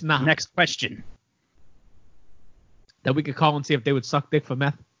 Just not. Next question. That we could call and see if they would suck dick for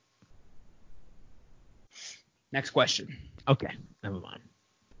meth? Next question. Okay, never mind.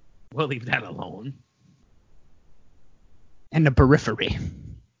 We'll leave that alone. In the periphery.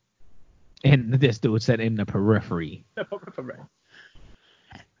 And this dude said in the periphery. The periphery.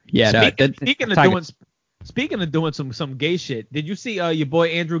 Yeah. Speaking of doing some gay shit, did you see your boy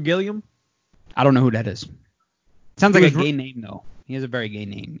Andrew Gilliam? I don't know who that is. Sounds like a gay name though. He has a very gay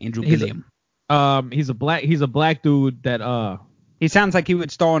name, Andrew Gilliam. He's a black dude that He sounds like he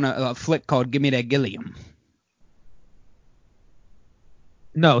would star in a flick called Give Me That Gilliam.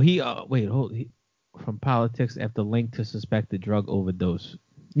 No, from politics after linked to suspected drug overdose.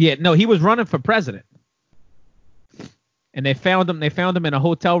 Yeah, no, he was running for president. And they found him in a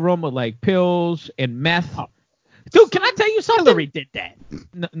hotel room with like pills and meth. Oh. Dude, can I tell you something? Hillary did that.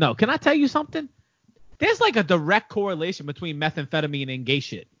 No, can I tell you something? There's like a direct correlation between methamphetamine and gay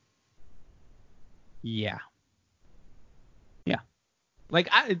shit. Yeah. Like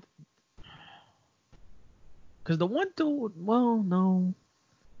because the one dude, well, no.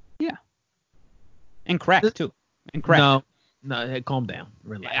 Yeah. And crack too. And crack. No, hey, calm down.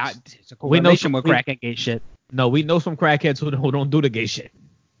 Relax. It's a correlation with crack and gay shit. No, we know some crackheads who don't do the gay shit.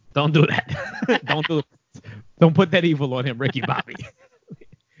 Don't do that. Don't put that evil on him, Ricky Bobby.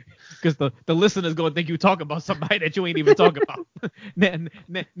 Because the listener's going to think you talking about somebody that you ain't even talking about.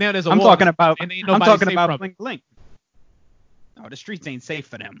 now there's a I'm war, talking about Bling Bling. Oh, the streets ain't safe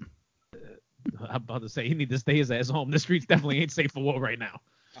for them. I'm about to say he need to stay his ass home. The streets definitely ain't safe for war right now.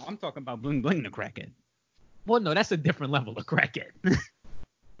 I'm talking about Bling Bling, the crackhead. Well, no, that's a different level of crackhead.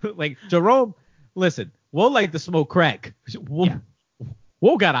 Like Jerome, listen, we'll like to smoke crack.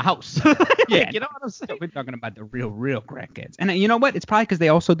 We'll got a house. Yeah, you know what I'm saying? We're talking about the real crackheads. And you know what? It's probably because they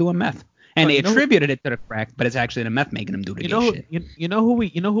also doing meth. And they attributed it to the crack, but it's actually the meth making them do the gay shit. You know who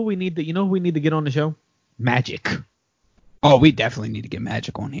we need to get on the show? Magic. Oh, we definitely need to get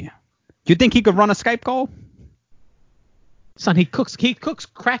Magic on here. You think he could run a Skype call? Son, he cooks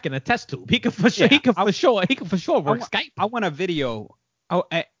crack in a test tube. He can for sure work Skype. I want a video of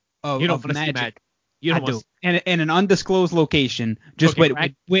Magic. You don't want in an undisclosed location, just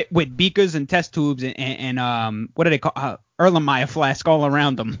with beakers and test tubes and what do they call Erlenmeyer flask all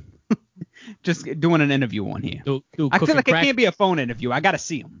around them. Just doing an interview on here. Dude, I feel like it can't be a phone interview. I gotta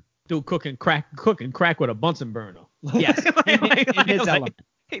see him. Dude cooking crack with a Bunsen burner. Yes, in his element.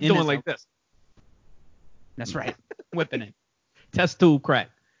 Doing like this. That's right, whipping it. Test tube crack.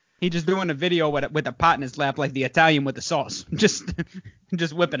 He just doing a video with a pot in his lap like the Italian with the sauce. Just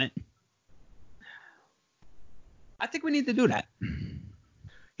whipping it. I think we need to do that.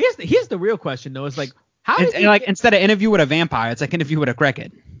 Here's the real question, though. It's like, instead of interview with a vampire, it's like interview with a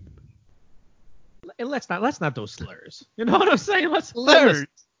crackhead. let's not those slurs. You know what I'm saying? Slurs.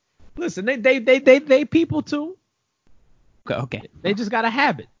 Listen, they people too. Okay. They just got a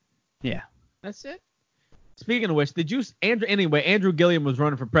habit. Yeah. That's it. Speaking of which, Andrew Gilliam was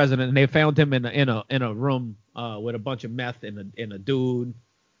running for president, and they found him in a room with a bunch of meth and a dude.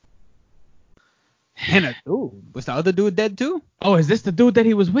 And a dude? Was the other dude dead too? Oh, is this the dude that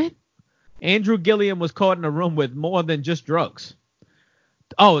he was with? Andrew Gilliam was caught in a room with more than just drugs.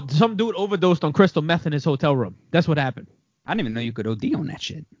 Oh, some dude overdosed on crystal meth in his hotel room. That's what happened. I didn't even know you could OD on that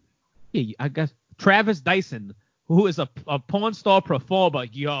shit. Yeah, I guess Travis Dyson, who is a porn star performer,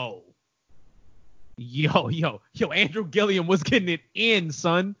 yo, Andrew Gilliam was getting it in,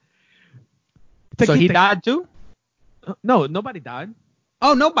 son. So he died too? No, nobody died.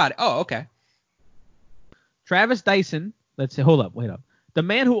 Oh, nobody. Oh, okay. Travis Dyson, let's say, hold up, wait up. The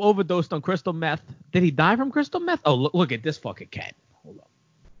man who overdosed on crystal meth, did he die from crystal meth? Oh, look at this fucking cat. Hold up.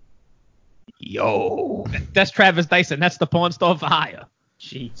 Yo. That's Travis Dyson. That's the porn star for hire.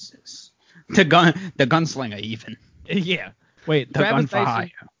 Jesus. The gunslinger even. Yeah. Wait, the Travis gun for Dyson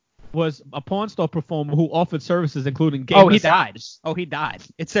hire. Was a porn star performer who offered services including game. Oh, he died. Oh, he died.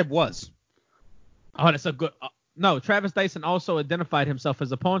 It said was. Oh, that's a good. No, Travis Dyson also identified himself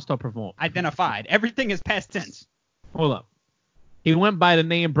as a porn star performer. Identified. Everything is past tense. Hold up. He went by the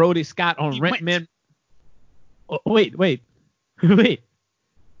name Brody Scott on Rent Men. Oh, wait.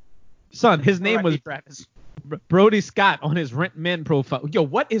 Son, his name was Travis. Brody Scott on his Rent Men profile. Yo,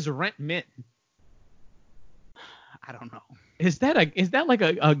 what is Rent Men? I don't know. Is that like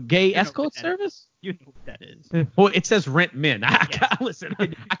a gay escort service? You know what that is. Well, it says Rent Men. Listen,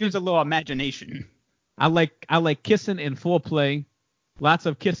 I use a little imagination. I like kissing and foreplay. Lots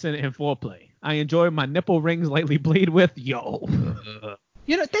of kissing and foreplay. I enjoy my nipple rings lightly played with. Yo.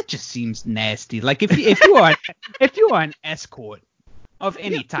 You know, that just seems nasty. Like if you are an escort of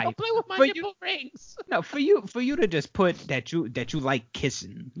any type, I'll play with my nipple rings. No, for you to just put that you like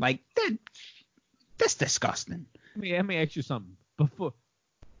kissing, like that's disgusting. Let me ask you something.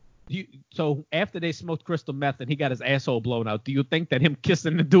 So after they smoked crystal meth and he got his asshole blown out, do you think that him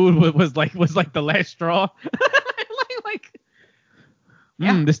kissing the dude was like the last straw?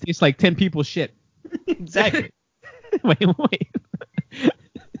 Yeah. This tastes like 10 people's shit. Exactly. wait.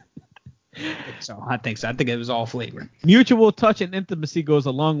 I think so. I think it was all flagrant. Mutual touch and intimacy goes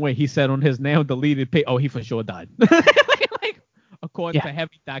a long way, he said on his now deleted page. Oh, he for sure died. According to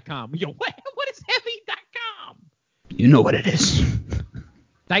Heavy.com. Yo, what is Heavy.com? You know what it is.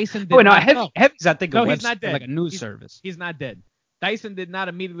 Dyson did Heavy's, I think, he's not dead. Like a news service. He's not dead. Dyson did not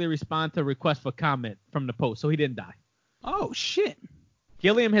immediately respond to requests for comment from the post, so he didn't die. Oh, shit.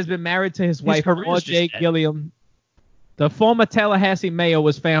 Gilliam has been married to his wife, R.J. Gilliam. The former Tallahassee mayor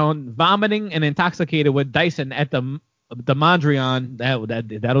was found vomiting and intoxicated with Dyson at the Mondrian.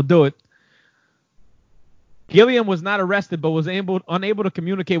 That'll do it. Gilliam was not arrested, but was unable to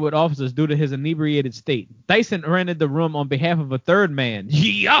communicate with officers due to his inebriated state. Dyson rented the room on behalf of a third man.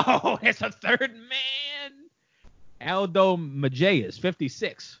 Yo, it's a third man. Aldo Macias,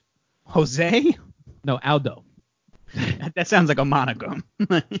 56. Jose? No, Aldo. That sounds like a monogram.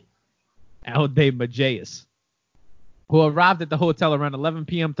 Aldo Macias, who arrived at the hotel around 11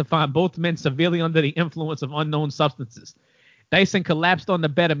 p.m. to find both men severely under the influence of unknown substances. Dyson collapsed on the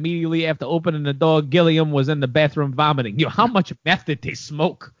bed immediately after opening the door. Gilliam was in the bathroom vomiting. Yo, how much meth did they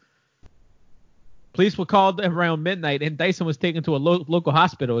smoke? Police were called around midnight, and Dyson was taken to a local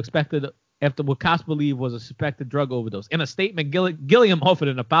hospital, expected after what cops believe was a suspected drug overdose. In a statement, Gilliam offered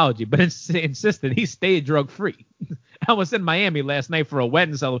an apology, but insisted he stayed drug-free. I was in Miami last night for a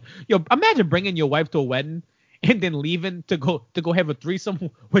wedding celebration. Yo, imagine bringing your wife to a wedding and then leaving to go have a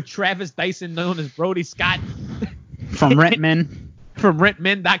threesome with Travis Dyson, known as Brody Scott. From Rentmen. From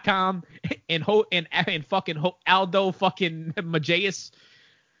Rentmen.com and fucking Aldo fucking Macias.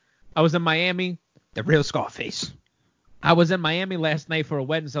 I was in Miami. The real Scarface. I was in Miami last night for a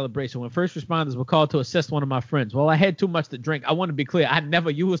wedding celebration when first responders were called to assist one of my friends. Well, I had too much to drink. I want to be clear. I never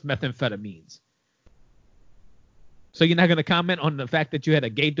used methamphetamines. So you're not going to comment on the fact that you had a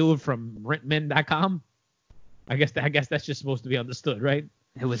gay dude from Rentmen.com? I guess that's just supposed to be understood, right?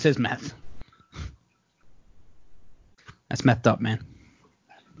 It was his meth. That's messed up, man.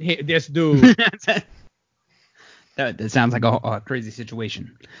 Hey, this dude. That sounds like a crazy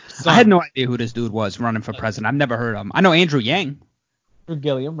situation. I had no idea who this dude was running for president. I've never heard of him. I know Andrew Yang.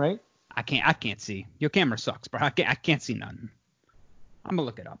 Gilliam, right? I can't see. Your camera sucks, bro. I can't see nothing. I'm gonna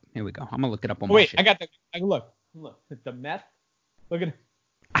look it up. Here we go. I'm gonna look it up on my shit. I got look. The meth. Look at it.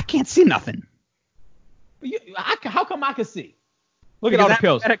 I can't see nothing. How come I can see? Look at all the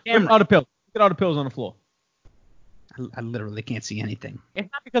pills. Look at all the pills on the floor. I literally can't see anything.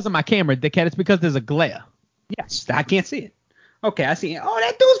 It's not because of my camera, dickhead. It's because there's a glare. Yes, I can't see it. Okay, I see it. Oh,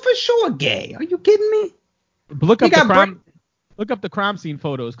 that dude's for sure gay. Are you kidding me? Look up the crime scene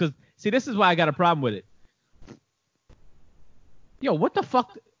photos, because see, this is why I got a problem with it. Yo, what the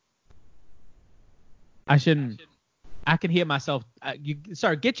fuck? I shouldn't. I can hear myself.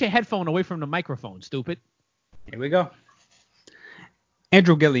 Sorry, get your headphone away from the microphone, stupid. Here we go.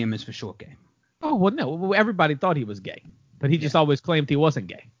 Andrew Gilliam is for sure gay. Oh, well, no. Everybody thought he was gay, but he just always claimed he wasn't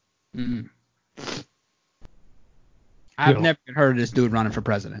gay. Mm-hmm. I've never heard of this dude running for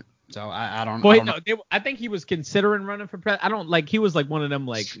president, so I don't. Well, know. I think he was considering running for president. I don't like. He was like one of them,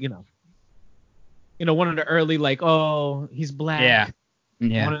 like one of the early like, oh, he's black.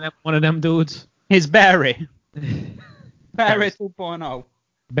 Yeah. One of them dudes. He's Barry. Barry 2.0.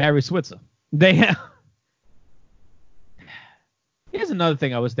 Barry Switzer. Here's another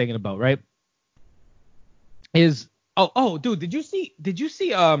thing I was thinking about, right? Dude, did you see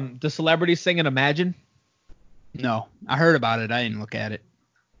the celebrity singing Imagine? No, I heard about it. I didn't look at it.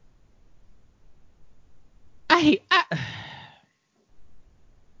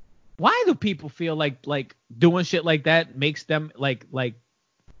 Why do people feel like doing shit like that makes them like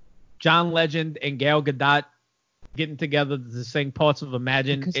John Legend and Gal Gadot getting together to sing parts of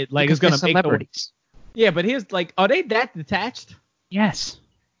Imagine? Because it's gonna make celebrities. Yeah, but here's are they that detached? Yes.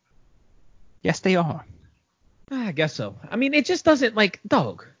 Yes, they are. I guess so. I mean, it just doesn't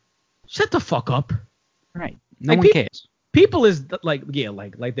dog. Shut the fuck up. Right. No one cares. People is like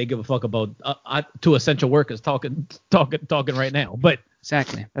they give a fuck about two essential workers talking right now. But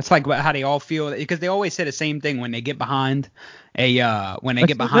exactly. That's like how they all feel, because they always say the same thing when they get behind a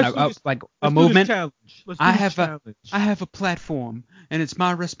movement. I have a platform, and it's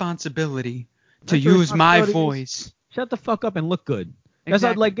my responsibility to use my voice. Shut the fuck up and look good. That's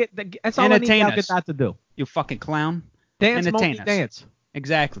all. That's all I need Gal Gadot to do. You fucking clown. Dance, monkey, dance.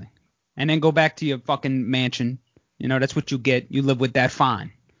 Exactly. And then go back to your fucking mansion. That's what you get. You live with that,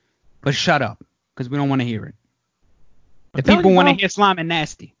 fine. But shut up, because we don't want to hear it. If people want to hear Slime and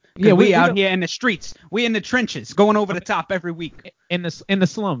Nasty. Yeah, we out here in the streets. We in the trenches, going over the top every week. In the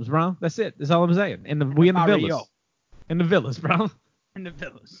slums, bro. That's it. That's all I'm saying. We in the villas. In the villas, bro. In the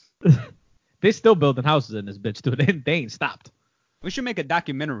villas. They still building houses in this bitch, too. They ain't stopped. We should make a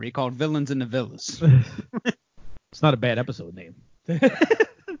documentary called Villains in the Villas. It's not a bad episode name.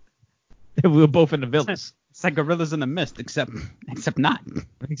 We were both in the villas. It's like Gorillas in the Mist, except not.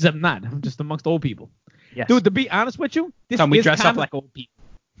 Except not. I'm just amongst old people. Yes. Dude, to be honest with you, we dress up like old people.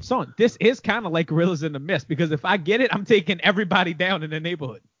 Son, this is kind of like Gorillas in the Mist, because if I get it, I'm taking everybody down in the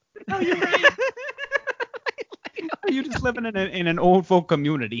neighborhood. No, you're right. You're just living in an old folk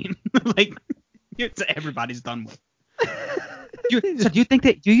community. Everybody's done with. So do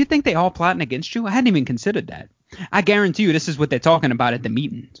you think they all plotting against you? I hadn't even considered that. I guarantee you this is what they're talking about at the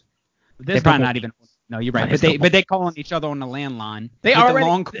meetings. They're probably not even. No, you're right. But they calling each other on the landline. They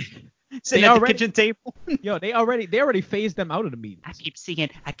already sitting at the kitchen table. Yo, they already phased them out of the meetings. I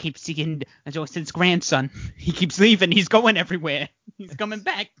keep seeing Justin's grandson. He keeps leaving. He's going everywhere. He's coming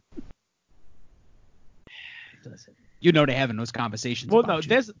back. They're having those conversations. Well, no,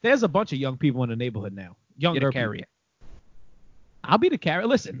 there's a bunch of young people in the neighborhood now. Younger carrier. I'll be the carrier.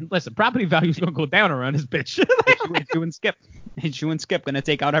 Listen. Property value's gonna go down around this bitch. You and Skip gonna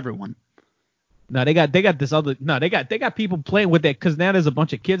take out everyone. No, they got this other. No, they got people playing with that, because now there's a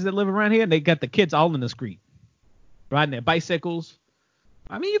bunch of kids that live around here, and they got the kids all in the street, riding their bicycles.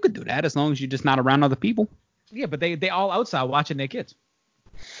 I mean, you could do that as long as you're just not around other people. Yeah, but they all outside watching their kids,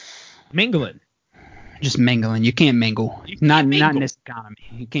 mingling. Just mingling. You can't mingle. Not in this economy.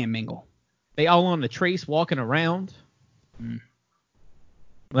 You can't mingle. They all on the trace walking around.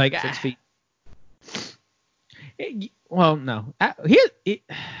 6 feet. Well, no.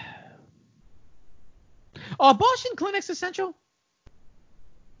 Abortion clinics essential?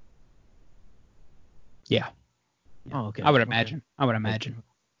 Yeah. Oh, okay. I would imagine.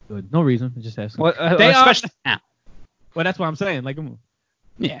 Good. No reason. I'm just asking. Well, especially now. Well, that's what I'm saying.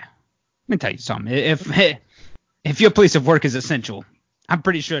 Yeah. Let me tell you something. If your place of work is essential, I'm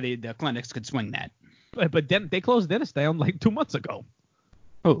pretty sure the clinics could swing that. But then they closed dentists down 2 months ago.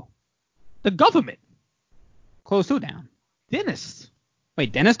 Who? The government. Closed who down? Dentists.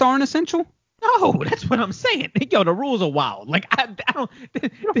 Wait, dentists aren't essential? No, that's what I'm saying. Yo, the rules are wild. I don't. You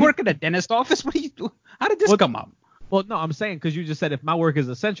don't work at a dentist office? What do you do? How did this come up? Well, no, I'm saying because you just said if my work is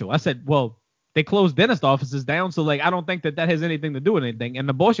essential. I said, well, they closed dentist offices down, so I don't think that has anything to do with anything. An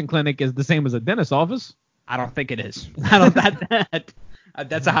abortion clinic is the same as a dentist office. I don't think it is. I don't.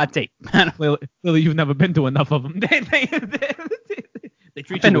 That's a hot take. Clearly, you've never been to enough of them. They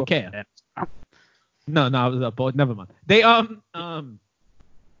treat you with care. No, I was up. Never mind. They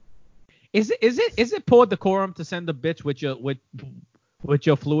is it poor decorum to send a bitch with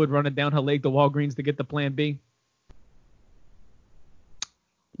your fluid running down her leg to Walgreens to get the Plan B?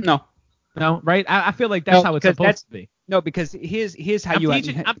 No, right? I feel like that's how it's supposed to be. No, because here's how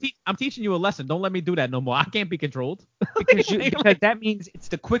I'm teaching you a lesson. Don't let me do that no more. I can't be controlled. because that means it's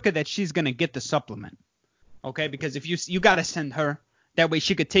the quicker that she's gonna get the supplement. Okay, because if you gotta send her, that way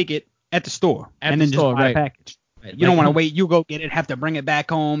she could take it at the store and then just buy a package. Right. You don't want to wait. You go get it, have to bring it back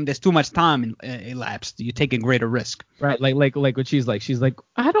home. There's too much time elapsed. You're taking greater risk. Right. Like what she's like,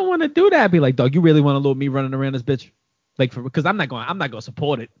 I don't want to do that. I'd be like, dog, you really want to load me running around this bitch? Like, because I'm not gonna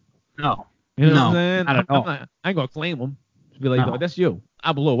support it. No. You know what I'm saying? I ain't gonna claim them. Just be like, dog, that's you.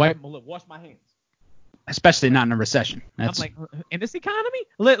 I'm a little wash my hands. Especially not in a recession. I'm like, in this economy?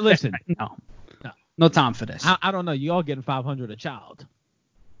 Listen. No time for this. I don't know. You all getting $500 a child.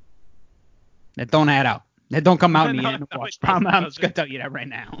 That don't add up. That don't come out in the end. I'm just gonna tell you that right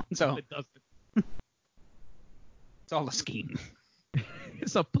now. So it doesn't. It's all a scheme.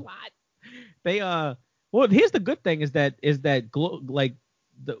 It's a plot. They well, here's the good thing is that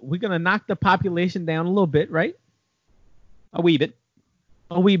we're gonna knock the population down a little bit, right? A wee bit,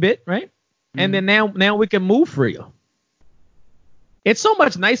 right? Mm-hmm. And then now we can move freer. It's so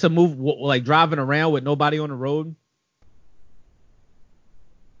much nicer like driving around with nobody on the road.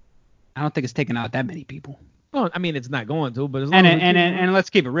 I don't think it's taking out that many people. Well, I mean, it's not going to, but as long and let's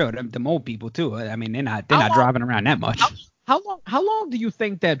keep it real, the old people too. I mean, they're not driving around that much. How long do you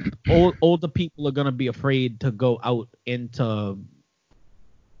think that older people are gonna be afraid to go out into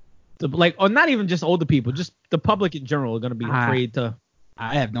or not even just older people, just the public in general are gonna be afraid to?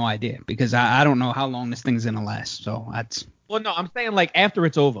 I have no idea because I don't know how long this thing's gonna last. So that's. Well, no, I'm saying like after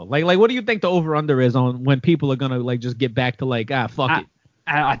it's over. Like what do you think the over under is on when people are gonna like just get back to like fuck it?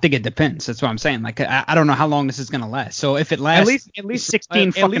 I think it depends. That's what I'm saying. Like I don't know how long this is gonna last. So if it lasts at least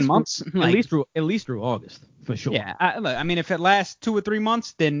 16 fucking months, at least through August for sure. Yeah, I mean if it lasts 2 or 3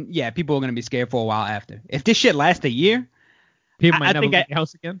 months, then yeah, people are gonna be scared for a while after. If this shit lasts a year, people might never leave the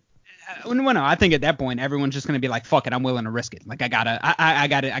house again. No, I think at that point everyone's just gonna be like, fuck it, I'm willing to risk it. Like I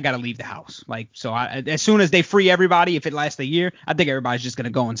gotta leave the house. Like so, as soon as they free everybody, if it lasts a year, I think everybody's just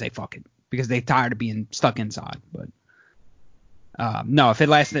gonna go and say fuck it because they're tired of being stuck inside. But no, if it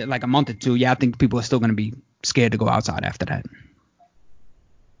lasted like a month or two, yeah, I think people are still gonna be scared to go outside after that.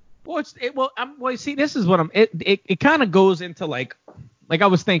 Well, see, this is what it kind of goes into like I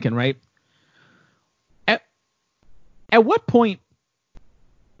was thinking, right? At what point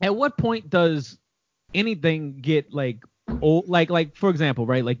does anything get like old? Like for example,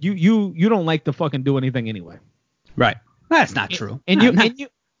 right? Like you don't like to fucking do anything anyway. Right. That's not true. And you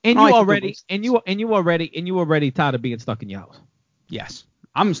already tired of being stuck in your house. Yes.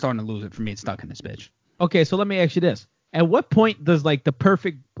 I'm starting to lose it for being stuck in this bitch. Okay, so let me ask you this. At what point does like the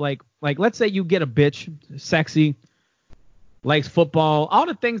perfect like let's say you get a bitch, sexy, likes football, all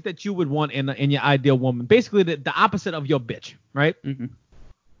the things that you would want in your ideal woman, basically the opposite of your bitch, right? Mm-hmm.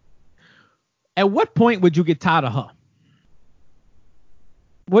 At what point would you get tired of her?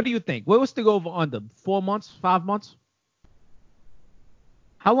 What do you think? What was to go over under 4 months, 5 months?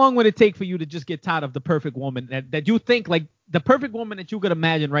 How long would it take for you to just get tired of the perfect woman that you think like the perfect woman that you could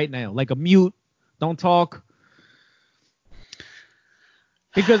imagine right now, like a mute, don't talk?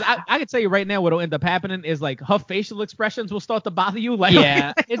 Because I can tell you right now what'll end up happening is like her facial expressions will start to bother you. Like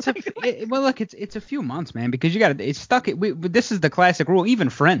yeah, it's a few months, man, because it's stuck. This is the classic rule. Even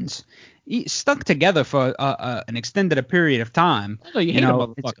friends, stuck together for an extended period of time. No, you hate a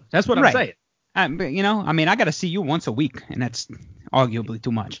motherfucker. That's what I'm saying. But, I mean, I got to see you once a week, and that's arguably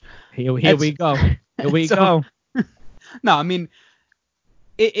too much. Here we go. Here we go. No, I mean,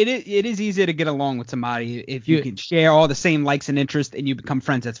 it is easier to get along with somebody if you can share all the same likes and interests and you become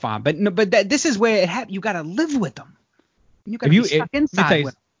friends. That's fine. But this is where you got to live with them. You got to be stuck inside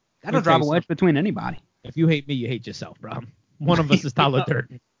with them. That'll drive a wedge between anybody. If you hate me, you hate yourself, bro. One of us is Tyler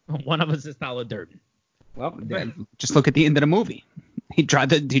Durden. One of us is Tyler Durden. Well, just look at the end of the movie. He tried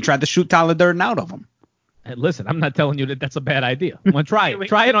to shoot Tyler Durden out of him. Hey, listen, I'm not telling you that that's a bad idea. I'm gonna try it.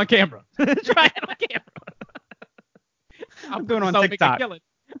 Try it on camera. Try it on camera. I'm doing it on TikTok. I'm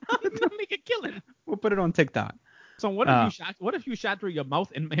gonna make a killing. We'll put it on TikTok. So what if you shot through your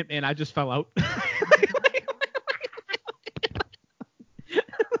mouth and I just fell out? and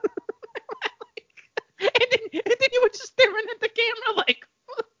then you were just staring at the camera like,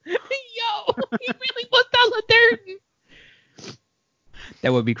 yo, he really was Tyler Durden.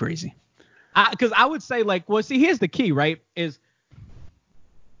 That would be crazy. Because I would say like, well, see, here's the key, right? Is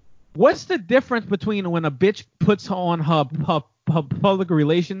what's the difference between when a bitch puts on her public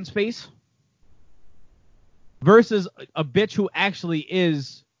relations face versus a bitch who actually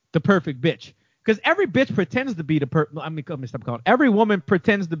is the perfect bitch. Because every bitch pretends to be let me stop calling. Every woman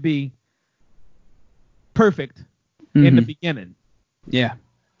pretends to be perfect in the beginning. Yeah.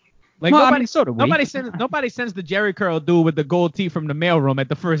 Like nobody sends the Jerry curl dude with the gold teeth from the mailroom at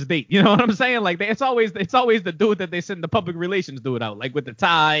the first date. You know what I'm saying? Like it's always the dude that they send the public relations dude out, like with the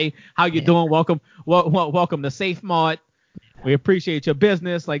tie. How you doing? Welcome to Safe Mart. We appreciate your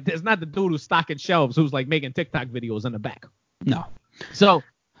business. Like there's not the dude who's stocking shelves who's like making TikTok videos in the back. No. So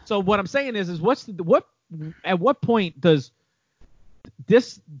what I'm saying is at what point does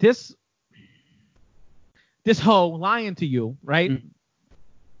this hoe lying to you, right?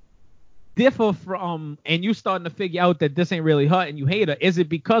 Differ from, and you starting to figure out that this ain't really her and you hate her? Is it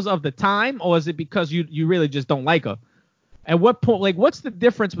because of the time, or is it because you really just don't like her? At what point, like, what's the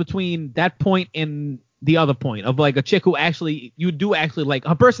difference between that point and the other point of like a chick who actually you do actually like?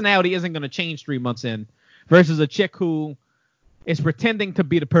 Her personality isn't going to change 3 months in, versus a chick who is pretending to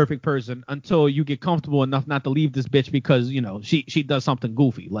be the perfect person until you get comfortable enough not to leave this bitch because she does something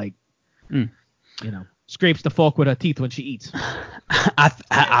goofy, like scrapes the fork with her teeth when she eats.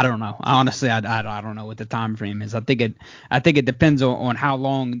 I don't know. Honestly, I don't know what the time frame is. I think it depends on how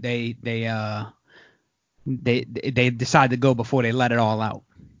long they decide to go before they let it all out.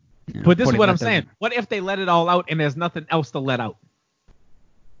 But this is what I'm saying. What if they let it all out and there's nothing else to let out?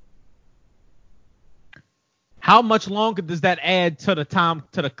 How much longer does that add to the time,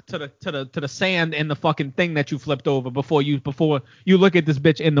 to the sand and the fucking thing that you flipped over before you look at this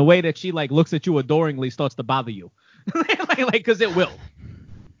bitch in the way that she like looks at you adoringly starts to bother you, like because it will.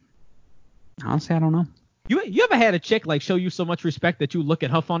 Honestly, I don't know. You ever had a chick like show you so much respect that you look at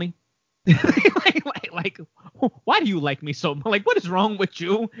her funny? like why do you like me so much? Like what is wrong with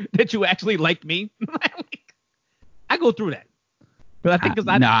you that you actually like me? I go through that, but I think because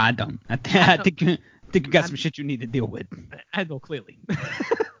I don't. I think you got some shit you need to deal with. I know clearly.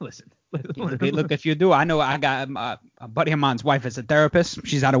 Listen. Look, if you do, I know I got a buddy of mine's wife is a therapist.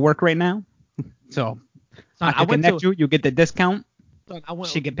 She's out of work right now, so I can connect you. You get the discount.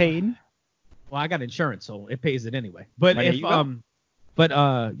 She get paid. Well, I got insurance, so it pays it anyway. But but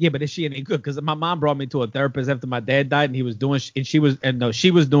is she any good? Because my mom brought me to a therapist after my dad died, and she was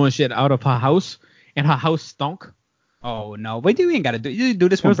doing shit out of her house, and her house stunk. Oh no, but you ain't got to do. You do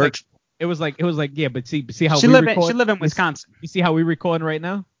this one virtual. It was like yeah, but see how she live in Wisconsin. You see how we recording right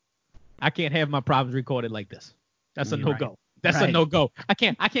now? I can't have my problems recorded like this. That's a no go. That's a no go. I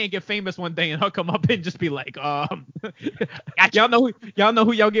can't get famous one day and her come up and just be like, y'all know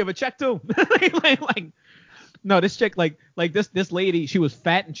who y'all gave a check to? like no, this chick like this lady, she was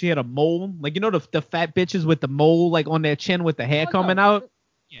fat and she had a mole. Like the fat bitches with the mole like on their chin with the hair coming out.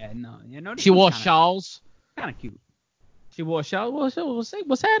 Yeah, no, she wore shawls. Kind of cute. She wore a shower. What's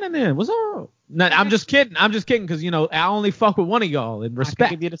happening there? What's up? No, I'm just kidding because I only fuck with one of y'all in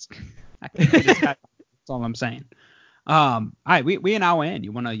respect. I can give you this guy. That's all I'm saying. All right, we an hour in.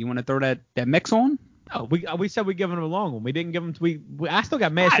 You wanna throw that mix on? No, we said we giving him a long one. We didn't give him. I still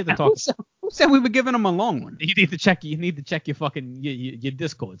got mad shit to talk. Who said we were giving him a long one? You need to check your fucking your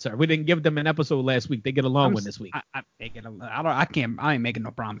Discord, sir. We didn't give them an episode last week. They get a long one this week. I ain't making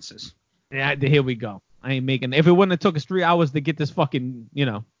no promises. Yeah, here we go. I ain't making. If it wouldn't have took us 3 hours to get this fucking,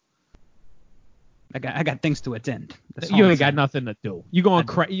 I got things to attend. You ain't got nothing to do. You going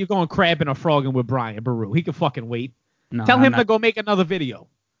crabbing or frogging with Brian Baru. He can fucking wait. No, Tell him to go make another video.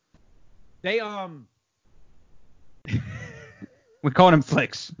 They we called him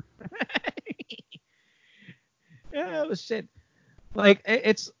Flicks. Yeah, it was shit. Like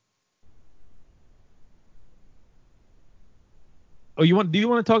it's. Oh, do you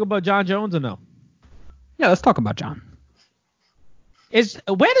want to talk about John Jones or no? Yeah, let's talk about John.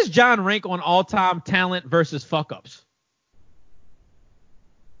 Where does John rank on all-time talent versus fuck-ups?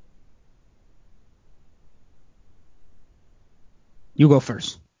 You go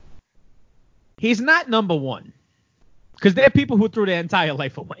first. He's not number one. Because there are people who threw their entire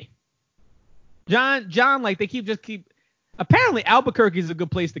life away. John, like, they keep. Apparently, Albuquerque is a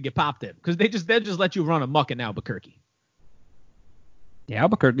good place to get popped in. Because they just let you run amok in Albuquerque. Yeah,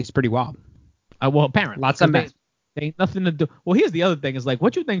 Albuquerque's pretty wild. Well, apparently. Lots of mess. They ain't nothing to do. Well, here's the other thing. Is like,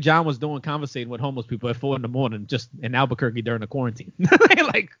 what you think John was doing conversating with homeless people at 4 a.m. just in Albuquerque during the quarantine?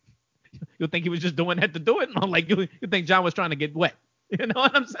 Like, you think he was just doing that to do it? No, like, you think John was trying to get wet? You know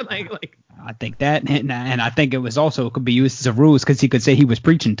what I'm saying? Like I think that, and I think it was also could be used as a ruse because he could say he was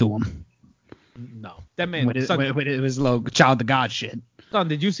preaching to him. No, that man with it was little child to God shit. Son,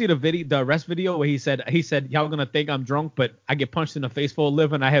 did you see the arrest video where he said y'all gonna think I'm drunk, but I get punched in the face for a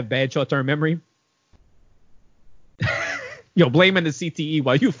living. I have bad short-term memory. Yo, blaming the CTE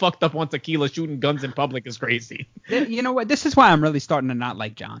while you fucked up on tequila shooting guns in public is crazy. You know what? This is why I'm really starting to not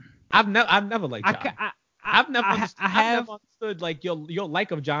like John. I've never liked John. I've never understood like your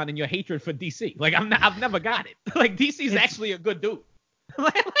like of John and your hatred for DC. Like I've never got it. Like DC's actually a good dude.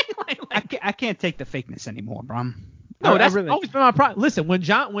 I can't take the fakeness anymore, bro. No, that's always been my problem. Listen, when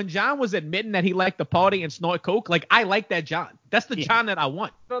John was admitting that he liked to party and snort coke, like I like that John. That's the John that I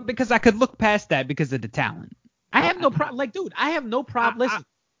want. Because I could look past that because of the talent. I have no problem. Like, dude, I have no problem. Listen,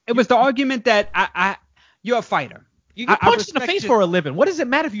 it was the argument that you're a fighter. You get punched in the face for a living. What does it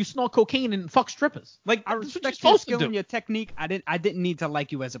matter if you snort cocaine and fuck strippers? Like, I respect your skill and your technique. I didn't need to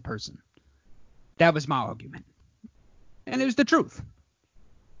like you as a person. That was my argument, and it was the truth.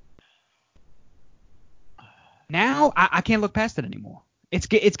 Now I can't look past it anymore. It's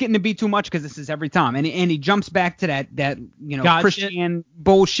getting to be too much because this is every time, and he jumps back to that God Christian shit.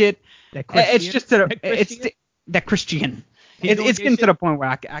 bullshit. It's just that Christian. It's getting to the point where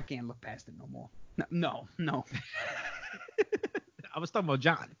I can't look past it no more. No. I was talking about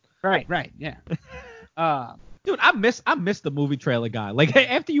John. Right, yeah. Dude, I miss the movie trailer guy. Like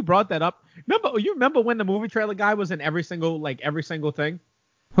after you brought that up, remember when the movie trailer guy was in every single thing?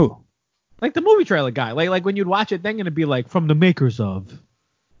 Who? Like the movie trailer guy. Like when you'd watch it, then it'd be like from the makers of.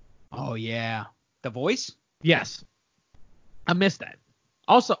 Oh yeah, The Voice. Yes, I miss that.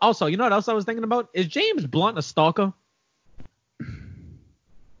 Also, you know what else I was thinking about? Is James Blunt a stalker?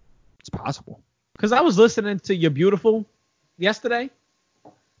 It's possible. Because I was listening to You're Beautiful yesterday.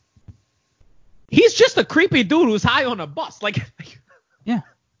 He's just a creepy dude who's high on a bus. Yeah.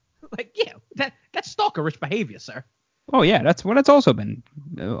 That's stalkerish behavior, sir. Oh yeah, that's what it's also been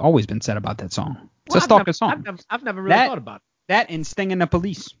always been said about that song. It's a stalker song. I've never really thought about it. That and Stinging the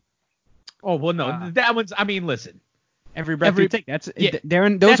Police. Oh well, no, that one's. I mean, listen. Every breath you take.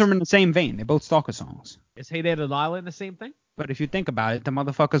 Those are in the same vein. They're both stalker songs. Is Hey There Delilah in the same thing? But if you think about it, the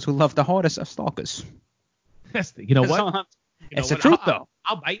motherfuckers who love the hardest are stalkers. You know what? It's the truth, though.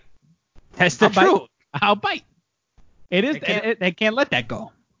 I'll bite. That's the truth. I'll bite. It is. They can't let that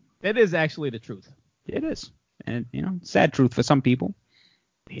go. It is actually the truth. It is. And, sad truth for some people.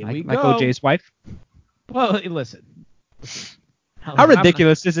 Here we go. Like OJ's wife. Well, listen. How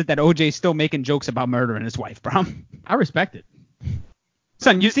ridiculous is it that OJ's still making jokes about murdering his wife, bro? I respect it.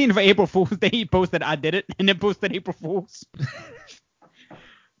 Son, you seen for April Fool's Day he posted I did it and then posted April Fool's?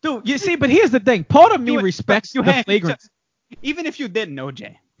 Dude, you see, but here's the thing. Part of me respects the flagrant. Even if you didn't,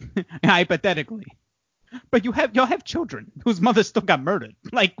 OJ, hypothetically. But y'all have children whose mother still got murdered.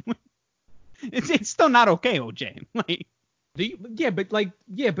 Like, it's still not okay, OJ. Like,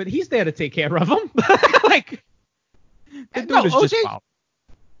 but he's there to take care of them. Like, the dude is just wild.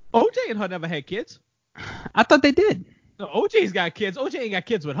 OJ and her never had kids. I thought they did. No, OJ's got kids. OJ ain't got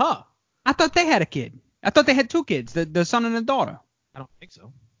kids with her. I thought they had a kid. I thought they had two kids, the son and the daughter. I don't think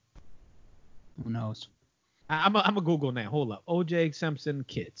so. Who knows? I'm a Google now. Hold up. OJ Simpson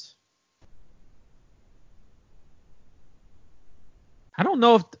kids. I don't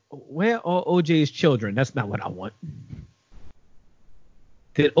know where are OJ's children. That's not what I want.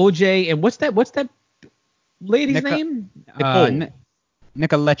 Did OJ and what's that lady's name?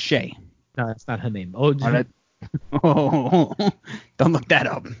 Nicolette Shea. No, that's not her name. OJ. Oh, don't look that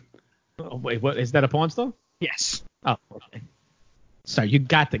up. Oh, wait, what is that a porn star? Yes. Oh, okay. So you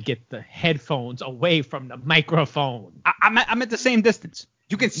got to get the headphones away from the microphone. I'm at the same distance.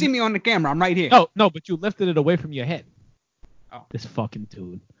 You can see me on the camera. I'm right here. No, but you lifted it away from your head. Oh, this fucking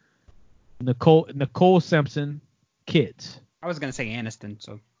dude. Nicole Simpson, kids. I was gonna say Aniston.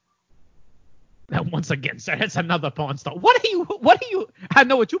 So. Now, once again, sir, that's another porn star. What are you? I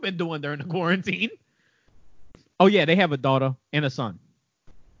know what you've been doing during the quarantine. Oh yeah, they have a daughter and a son.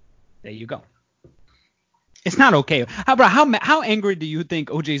 There you go. It's not okay. How angry do you think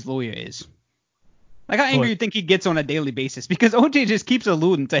OJ's lawyer is? Like, how angry do you think he gets on a daily basis? Because OJ just keeps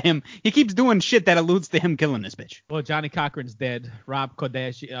alluding to him. He keeps doing shit that alludes to him killing this bitch. Well, Johnny Cochran's dead. Rob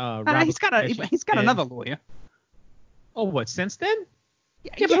Kardashian. He's got another lawyer. Oh, what? Since then?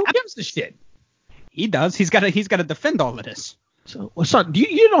 Yeah, but who gives a shit? He does. He's got to defend all of this. So, son,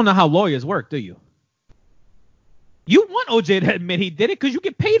 you don't know how lawyers work, do you? You want OJ to admit he did it because you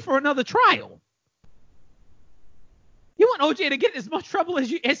get paid for another trial. You want OJ to get as much trouble as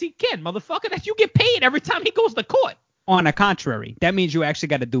he can, motherfucker. That you get paid every time he goes to court. On the contrary, that means you actually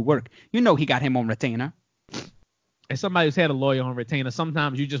got to do work. You know he got him on retainer. As somebody who's had a lawyer on retainer,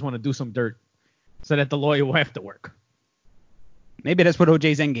 sometimes you just want to do some dirt so that the lawyer will have to work. Maybe that's what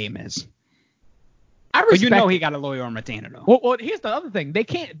OJ's endgame is. But you know he got a lawyer on retainer, though. Well, here's the other thing. They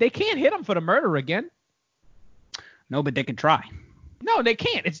can't hit him for the murder again. No, but they can try. No, they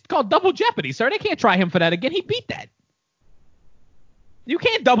can't. It's called double jeopardy, sir. They can't try him for that again. He beat that. You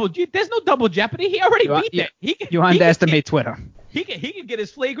can't there's no double jeopardy. He already beat that. You underestimate Twitter. He can get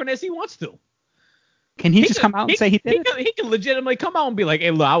as flagrant as he wants to. Can he just come out and say he did it? He can legitimately come out and be like,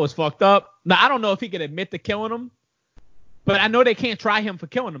 hey, look, I was fucked up. Now, I don't know if he can admit to killing him, but I know they can't try him for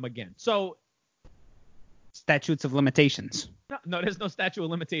killing him again. So statutes of limitations. No, there's no statute of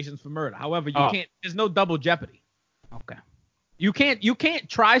limitations for murder. However, you can't. There's no double jeopardy. Okay. You can't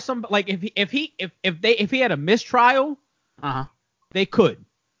try some like if he had a mistrial, they could.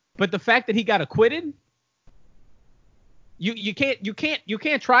 But the fact that he got acquitted, you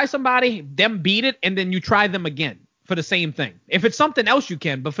can't try somebody, them beat it, and then you try them again for the same thing. If it's something else, you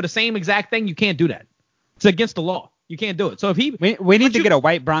can, but for the same exact thing, you can't do that. It's against the law. You can't do it. So if we need to get a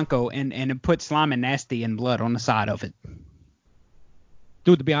white Bronco and put Slime and Nasty and blood on the side of it.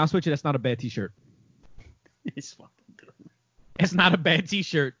 Dude, to be honest with you, that's not a bad T-shirt. It's fucking good. It's not a bad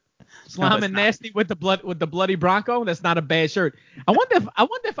T-shirt. Slime and Nasty with the bloody Bronco. That's not a bad shirt. I wonder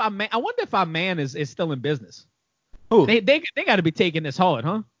if our man is still in business. Who? They got to be taking this hard,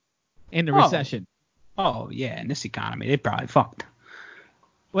 huh? In the recession. Oh yeah, in this economy, they probably fucked.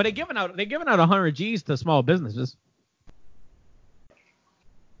 Well, they're giving out 100 G's to small businesses.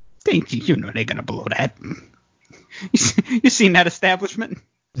 You know they're gonna blow that. You seen that establishment?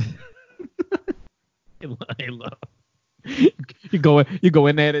 Hey, look. You go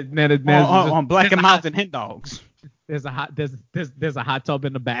in there on Black and Mild and Hen Dogs. There's a hot tub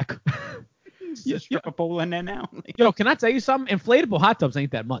in the back. You stripper pole in there now. Yo, can I tell you something? Inflatable hot tubs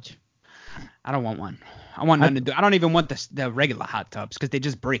ain't that much. I don't want one. I want nothing to do. I don't even want the regular hot tubs because they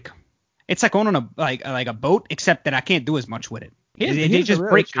just break. It's like owning a boat, except that I can't do as much with it. They just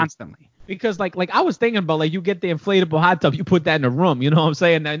break constantly. Because like I was thinking about, like, you get the inflatable hot tub, you put that in a room, you know what I'm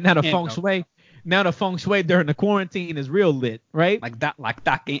saying? Now the feng shui during the quarantine is real lit, right? Like Doc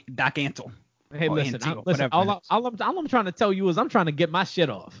Antle. Hey, listen, all I'm trying to tell you is I'm trying to get my shit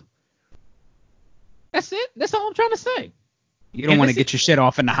off. That's it. That's all I'm trying to say. You don't want to get your shit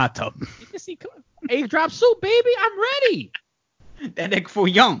off in the hot tub. Egg drop soup, baby. I'm ready. That egg for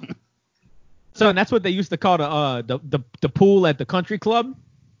young. So and that's what they used to call the pool at the country club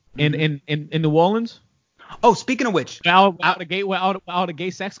in New Orleans. Oh, speaking of which, all the gay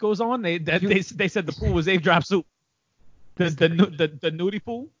sex goes on, they said the pool was egg drop soup. The nudie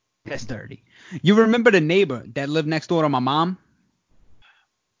pool. That's dirty. You remember the neighbor that lived next door to my mom?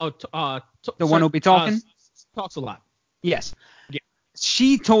 The one who be talking? Talks a lot. Yes. Yeah.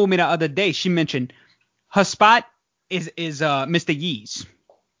 She told me the other day, she mentioned her spot is Mr. Yee's.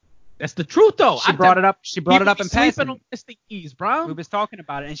 That's the truth, though. She brought it up in passing. On Mr. Yee's, bro. We was talking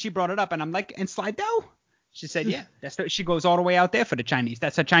about it, and she brought it up, and I'm like, in Slidell? She said, yeah. She goes all the way out there for the Chinese.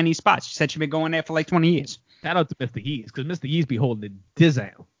 That's her Chinese spot. She said she's been going there for like 20 years. Shout out to Mr. Yee's, because Mr. Yee's be holding the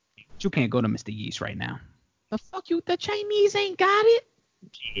dizzle. You can't go to Mr. Yee's right now. The fuck you? The Chinese ain't got it?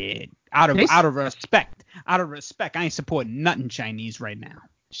 Yeah. Out of respect. I ain't supporting nothing Chinese right now.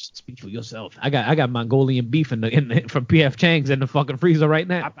 Speak for yourself. I got Mongolian beef from PF Chang's in the fucking freezer right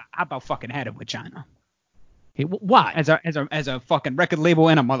now. I about fucking had it with China. Hey, why? As a fucking record label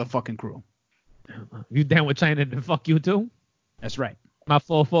and a motherfucking crew. You down with China, then fuck you too? That's right. My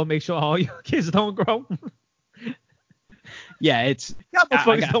 4-4 make sure all your kids don't grow. Yeah, it's. Y'all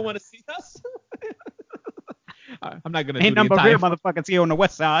motherfuckers don't want to see us. I'm not gonna. Ain't number real motherfuckers here on the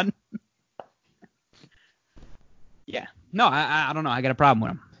west side. Yeah. No, I don't know. I got a problem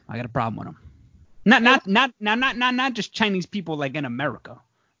with them. Not just Chinese people like in America,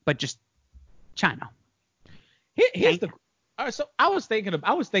 but just China. Here's the. All right, so I was thinking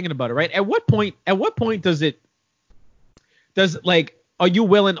about it, right? At what point are you willing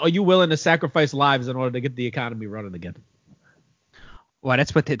to sacrifice lives in order to get the economy running again? Well,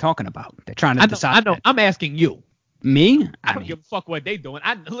 that's what they're talking about. They're trying to decide. I know. I'm asking you. Me? I don't give a fuck what they doing.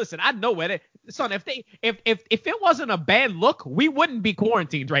 I know where they. Son, if it wasn't a bad look, we wouldn't be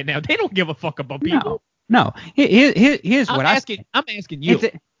quarantined right now. They don't give a fuck about people. No. Here's what I'm asking you.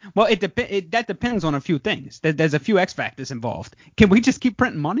 That depends on a few things. There's a few X factors involved. Can we just keep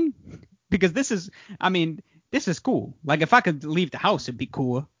printing money? Because this is cool. Like if I could leave the house, it'd be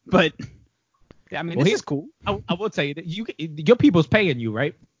cooler. But this is cool. I will tell you that your people's paying you,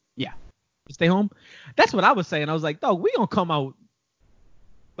 right? Yeah. Stay home. That's what I was saying. I was like, dog, we gonna come out.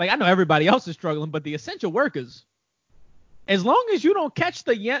 Like I know everybody else is struggling, but the essential workers, as long as you don't catch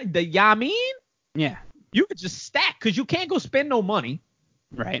the yamin, yeah, you could just stack because you can't go spend no money.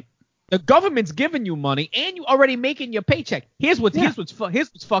 Right. The government's giving you money and you already making your paycheck. Here's what's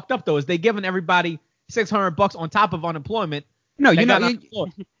fucked up though is they giving everybody $600 on top of unemployment. No, you know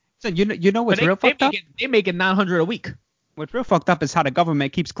what's real fucked up? They making $900 a week. What's real fucked up is how the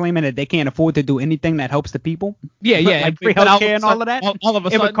government keeps claiming that they can't afford to do anything that helps the people. Yeah, like free healthcare and all of that. All of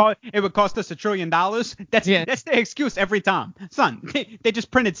a sudden, it would cost us $1 trillion. That's their excuse every time. Son, they just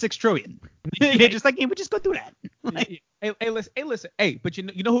printed $6 trillion. They're just like, hey, we just go do that. Like, hey, listen. Hey, but you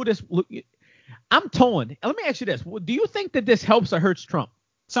know who this? I'm torn. Let me ask you this: do you think that this helps or hurts Trump?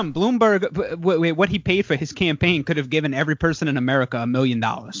 Some Bloomberg, what he paid for his campaign could have given every person in America $1 million.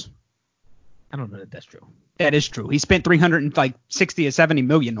 I don't know that that's true. That is true. He spent 360 or 70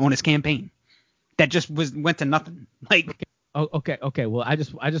 million on his campaign. That just went to nothing. Like, okay. Well, I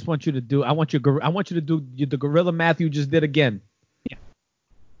just want you to do. I want you to do the gorilla math you just did again. Yeah.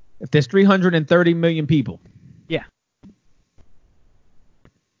 If there's 330 million people. Yeah.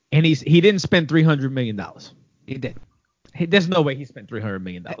 And he didn't spend $300 million. He did. There's no way he spent $300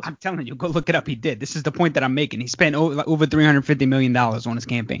 million. I'm telling you, go look it up. He did. This is the point that I'm making. He spent over $350 million on his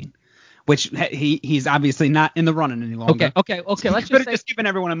campaign, which he's obviously not in the running any longer. Okay. Let's just giving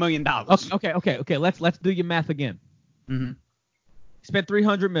everyone $1 million. Okay. Let's do your math again. Mm-hmm. He spent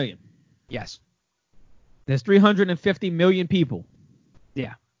 $300 million. Yes. There's 350 million people.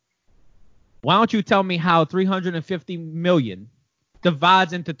 Yeah. Why don't you tell me how 350 million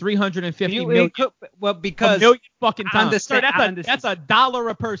divides into 350 million? Well, because a million fucking times. Sir, that's $1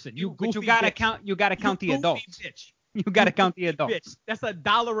 a person. But you gotta count. You gotta count the adults. Bitch. You gotta count the adults. Bitch. That's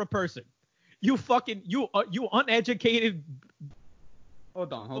 $1 a person. You uneducated.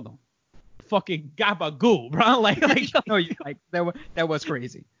 Hold on. Fucking gabagoo, bro. Like no, that was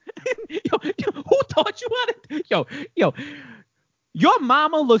crazy. Who taught you how to? Yo. Your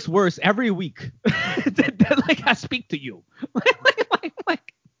mama looks worse every week. Like I speak to you.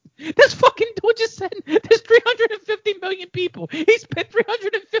 Like this fucking dude just said there's 350 million people. He spent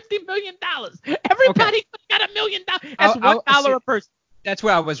 $350 million. Everybody got $1 million. That's $1 a person. That's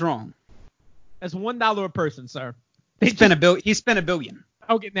where I was wrong. That's $1 a person, sir. He spent $1 billion.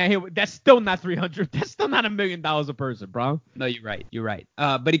 Okay, now that's still not 300. That's still not $1 million a person, bro. No, you're right.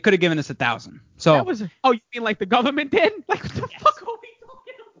 But he could have given us 1,000. So you mean like the government did? Like what the fuck are we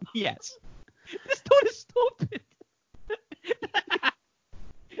talking about? Yes. This dude is stupid.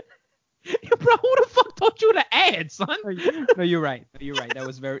 Bro, who the fuck taught you to add, son? No, you're right. That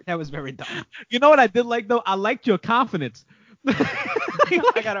was very dumb. You know what I did like though? I liked your confidence. The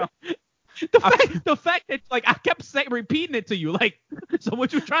fact that like I kept repeating it to you, like, so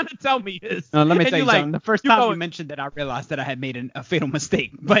what you're trying to tell me is. No, let me tell you something. The first time you mentioned that, I realized that I had made a fatal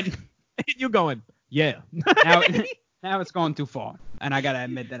mistake. But you're going, yeah. Now it's gone too far, and I gotta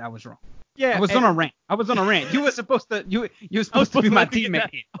admit that I was wrong. Yeah, I was on a rant. You were supposed to. You were supposed to be my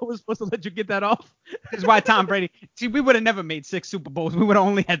teammate. I was supposed to let you get that off. This is why Tom Brady. See, we would have never made 6 Super Bowls. We would have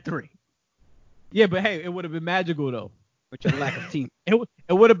only had 3. Yeah, but hey, it would have been magical though. With your lack of team. It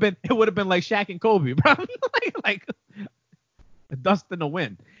would have been like Shaq and Kobe, bro. like the dust in the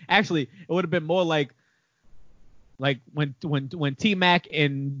wind. Actually, it would have been more like when T-Mac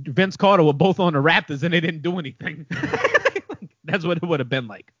and Vince Carter were both on the Raptors and they didn't do anything. That's what it would have been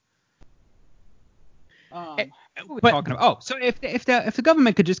like. What are we talking about? Oh, so if the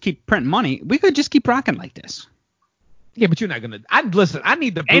government could just keep printing money, we could just keep rocking like this. Yeah, but you're not gonna. I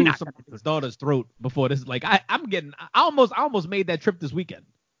need to bruise somebody's daughter's throat before this. Like I almost made that trip this weekend.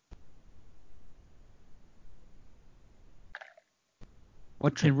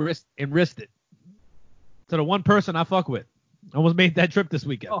 What trip? And risked it. So the one person I fuck with almost made that trip this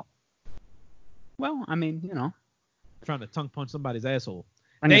weekend. Oh. Well, I mean, trying to tongue punch somebody's asshole.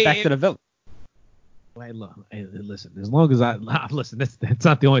 Bring it back to the village. Hey, look, listen. As long as I listen, that's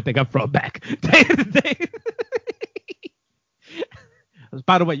not the only thing I've brought back.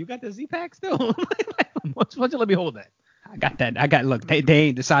 By the way, you got the Z-Pack still? Why don't you let me hold that? I got that. Look, they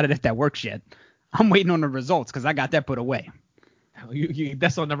ain't decided if that works yet. I'm waiting on the results because I got that put away.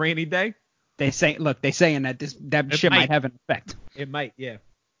 That's on the rainy day? They saying that shit might have an effect. It might, yeah.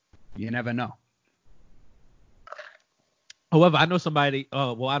 You never know. However, I know somebody.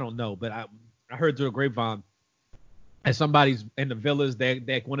 Well, I don't know, but I heard through a grapevine that somebody's in the villas. They're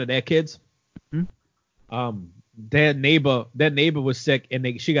one of their kids. Mm-hmm. Their neighbor was sick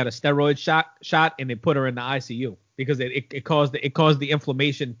and she got a steroid shot and they put her in the ICU because it caused the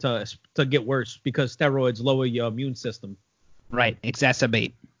inflammation to get worse because steroids lower your immune system. Right.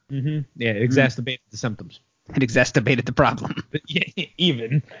 Exacerbate. Mm-hmm. Yeah, it exacerbated the symptoms. It exacerbated the problem. Yeah,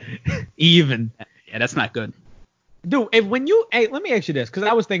 even. Yeah, that's not good. Dude, let me ask you this because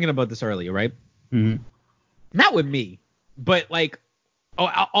I was thinking about this earlier, right? Mm-hmm. Not with me, but like.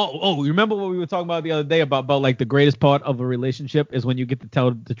 Oh! You remember what we were talking about the other day about like the greatest part of a relationship is when you get to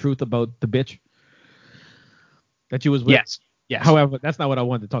tell the truth about the bitch that you was with. Yes. However, that's not what I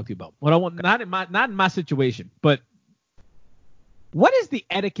wanted to talk to you about. What I want, not in my situation, but What is the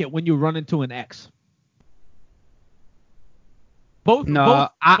etiquette when you run into an ex? Both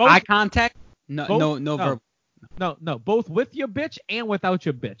eye contact. No verbal. No, both with your bitch and without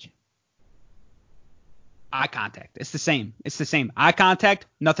your bitch. Eye contact. It's the same. Eye contact.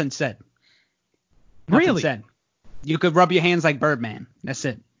 Nothing said. Really? Said. You could rub your hands like Birdman. That's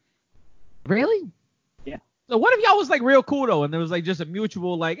it. Really? Yeah. So what if y'all was like real cool though, and there was like just a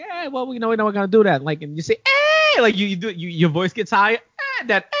mutual like, well, we're not gonna do that. Like, and you say, like your voice gets higher.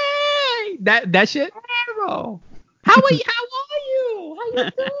 That shit. How are you? How you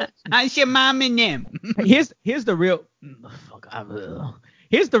doing? How's your mom and them? Here's the real.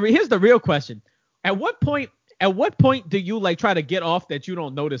 Here's the real question. At what point do you like try to get off that you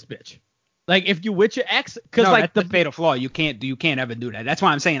don't notice, bitch? Like if you with your ex, because like that's the fatal flaw. You can't ever do that. That's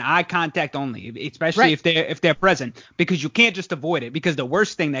why I'm saying eye contact only, especially if they're present, because you can't just avoid it. Because the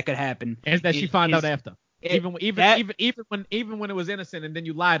worst thing that could happen is that she found out after. Even when it was innocent, and then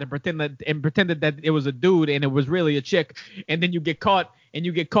you lied and pretended that it was a dude and it was really a chick, and then you get caught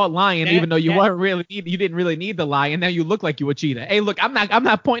lying, even though you didn't really need to lie, and now you look like you a cheater. Hey, look, I'm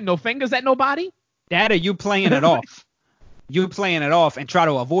not pointing no fingers at nobody. That or you playing it off. You playing it off and try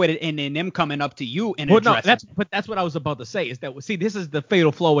to avoid it, and then them coming up to you and addressing it. That's what I was about to say. Is that this is the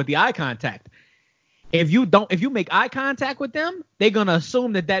fatal flaw with the eye contact. If you make eye contact with them, they're gonna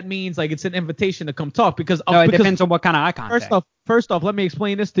assume that means like it's an invitation to come talk because it depends on what kind of eye contact. First off, let me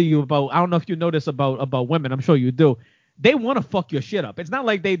explain this to you about. I don't know if you know this about women. I'm sure you do. They want to fuck your shit up. It's not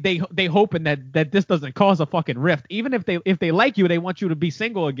like they hoping that this doesn't cause a fucking rift. Even if they like you, they want you to be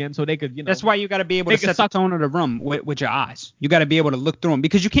single again so they could, That's why you got to be able to set the tone of the room with your eyes. You got to be able to look through them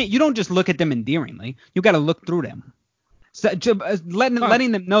because you don't just look at them endearingly. You got to look through them. So,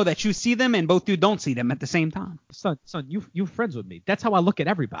 letting them know that you see them and both you don't see them at the same time. Son, you friends with me. That's how I look at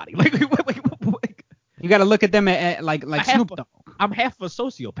everybody. Like you got to look at them like Snoop Dogg. I'm half a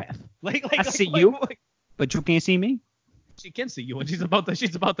sociopath. I see you, but you can't see me. She can see you, and she's about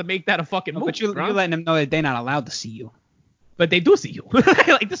to make that a fucking move. But you're letting them know that they're not allowed to see you. But they do see you.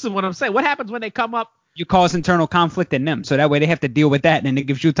 Like this is what I'm saying. What happens when they come up? You cause internal conflict in them, so that way they have to deal with that, and it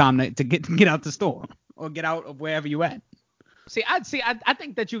gives you time to get out the store or get out of wherever you at. I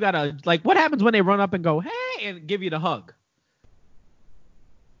think that you gotta like. What happens when they run up and go, hey, and give you the hug?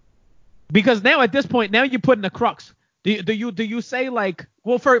 Because now at this point, now you're putting the crux. Do you say like,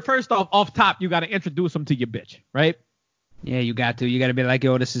 well, first off top, you gotta introduce them to your bitch, right? Yeah, you got to. You got to be like,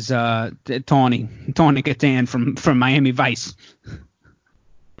 yo, this is Tawny Katan from Miami Vice.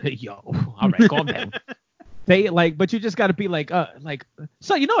 Yo, all right, calm down. They like, but you just got to be like.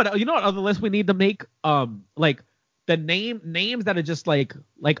 So you know what other list we need to make? Like the names that are just like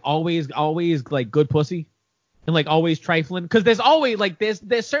always like good pussy, and like always trifling. Because there's always like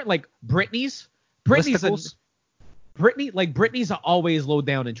there's certain like Britney's Britney's are always low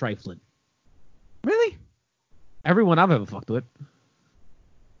down and trifling. Really? Everyone I've ever fucked with.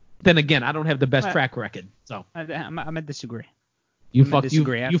 Then again, I don't have the best track record, so I'm gonna disagree. You fucked with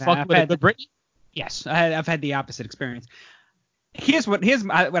a good Britney? Yes, I've had the opposite experience. Here's what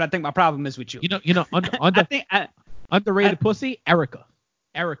I think my problem is with you. Underrated pussy,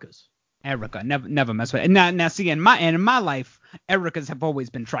 Erica's. Erica, never mess with it. Now see in my life, Erica's have always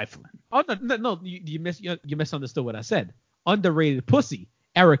been trifling. Oh no, you misunderstood what I said. Underrated pussy.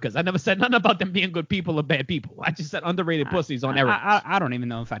 Erica's. I never said nothing about them being good people or bad people. I just said underrated pussies on Erica's. I don't even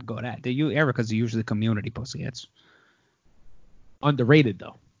know if I'd go that. Erica's are usually community pussy. It's underrated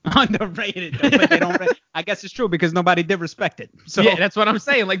though. Underrated though, but they don't. I guess it's true because nobody did respect it. So yeah, that's what I'm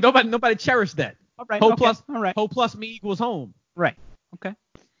saying. Like nobody cherished that. All right. Ho plus me equals home. Right. Okay.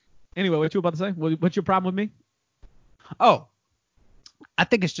 Anyway, what you about to say? What's your problem with me? Oh, I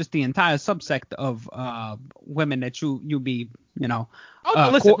think it's just the entire subsect of women that you be,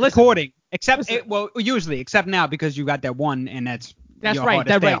 listen. Courting. Except usually, except now because you got that one, and that's right.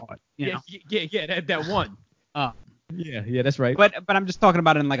 That right. Hard, yeah. That one. Yeah, that's right. But I'm just talking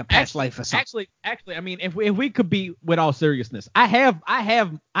about it in like a past life or something. Actually, I mean, if we could be with all seriousness, I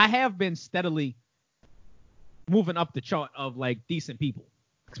have been steadily moving up the chart of like decent people,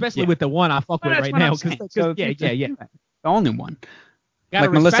 especially with the one I fuck with right now. The only one.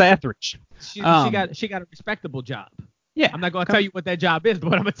 Like Melissa Etheridge. She got a respectable job. Yeah. I'm not gonna tell you what that job is,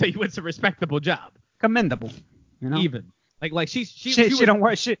 but I'm gonna tell you it's a respectable job. Commendable. Even. Like she don't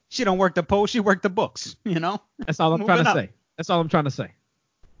work. She don't work the poll. She worked the books. That's all I'm trying to say.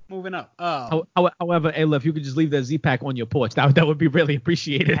 Moving up. However, hey, if you could just leave that Z-Pack on your porch, that would be really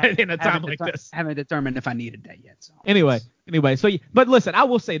appreciated in a time like this. I haven't determined if I needed that yet. So. Anyway. So, but listen, I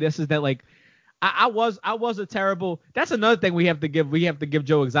will say this is that like I was a terrible. That's another thing we have to give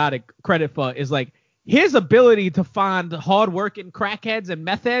Joe Exotic credit for is like his ability to find hardworking crackheads and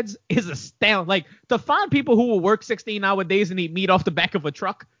meth heads is astounding. Like, to find people who will work 16-hour days and eat meat off the back of a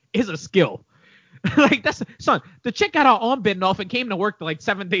truck is a skill. Like, that's, son, the chick got her arm bitten off and came to work like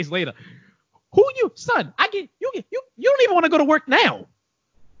 7 days later. Who you, son? You don't even want to go to work now.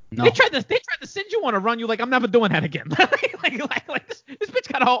 No. They tried to send you on a run. You like, I'm never doing that again. like this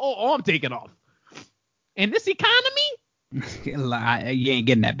bitch got her whole arm taken off. And this economy, you ain't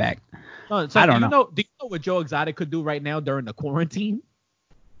getting that back. So I don't know. Do you know what Joe Exotic could do right now during the quarantine?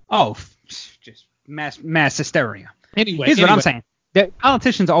 Oh, just mass hysteria. Anyway, here's what I'm saying. The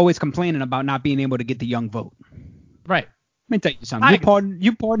politicians are always complaining about not being able to get the young vote. Right. Let me tell you something.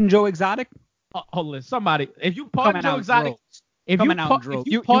 You pardon Joe Exotic? Hold on, somebody. If you pardon Joe Exotic,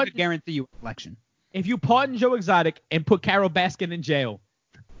 you could guarantee you an election. If you pardon Joe Exotic and put Carol Baskin in jail,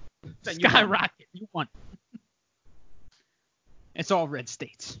 skyrocket. You won. It's all red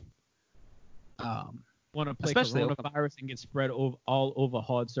states. Want to play coronavirus and get spread all over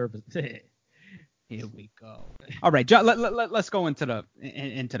hard surfaces. Here we go. All right, John, let's go into the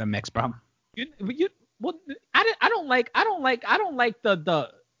mix, bro. I don't like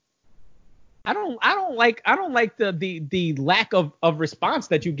the lack of response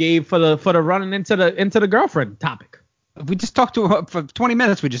that you gave for the running into the girlfriend topic. We just talked to her for 20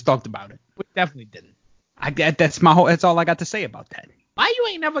 minutes. We just talked about it. We definitely didn't. That's all I got to say about that. Why you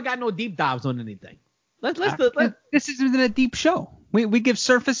ain't never got no deep dives on anything? This isn't a deep show. We give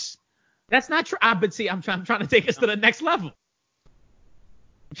surface. That's not true. But see, I'm trying to take us to the next level.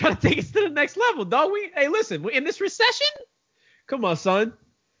 I'm trying to take us to the next level, dog. Hey, listen, we're in this recession. Come on, son.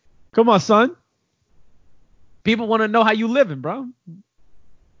 People want to know how you living, bro.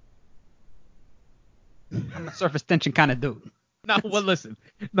 I'm a surface tension kind of dude. No, well, listen.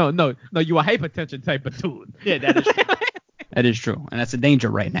 No, you a hypertension type of dude. Yeah, that is true. That is true, and that's a danger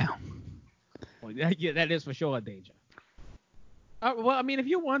right now. Well, yeah, that is for sure a danger. Well, I mean, if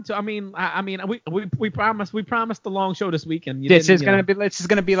you want to, we promised the long show this week, and this is gonna be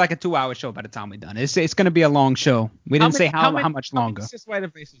like a 2-hour show by the time we're done. It's gonna be a long show. We didn't say how much longer. How many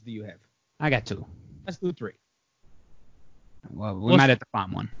ciswider faces do you have? I got 2. Let's do 3. Well, we might have to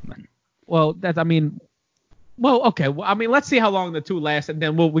find one. But. Well, okay. Well, let's see how long the 2 last, and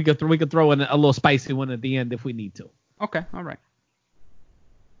then we could throw in a little spicy one at the end if we need to. Okay, all right.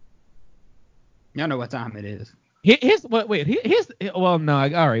 Y'all know what time it is. All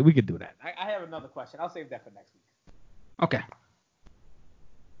right, we could do that. I have another question. I'll save that for next week. Okay.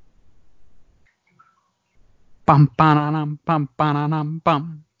 Bum ba-da-dum, bum ba-da-dum,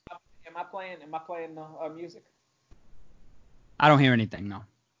 bum. Am I playing music? I don't hear anything, no.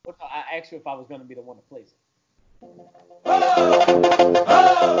 Well, no, I asked you if I was going to be the one that plays it.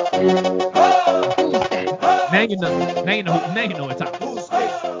 Now you know it's time. Hold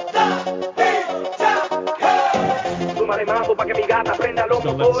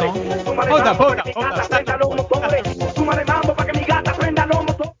up.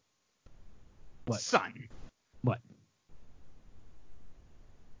 What? Son. What?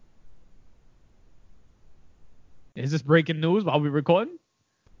 Is this breaking news while we're recording?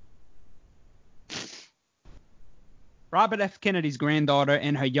 Robert F. Kennedy's granddaughter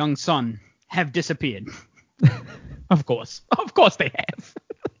and her young son have disappeared. Of course they have.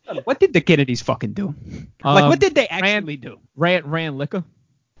 What did the Kennedys fucking do? What did they actually do? Ran liquor?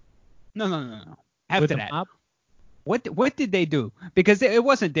 No. After that, what did they do? Because it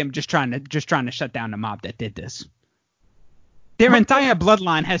wasn't them just trying to shut down the mob that did this. Their entire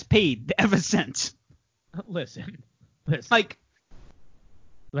bloodline has paid ever since. Listen. Like,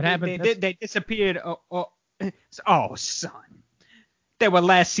 what happened? They disappeared. Oh, son. They were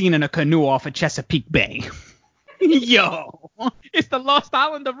last seen in a canoe off of Chesapeake Bay. Yo. It's the Lost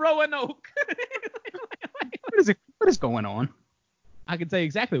Island of Roanoke. What is going on? I can tell you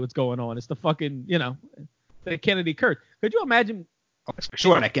exactly what's going on. It's the fucking, the Kennedy curse. Could you imagine? Oh, it's for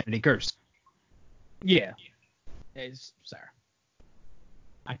sure that Kennedy curse. Yeah. Sir.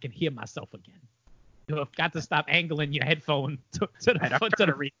 I can hear myself again. You have got to stop angling your headphone to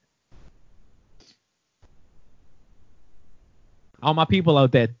the reason. All my people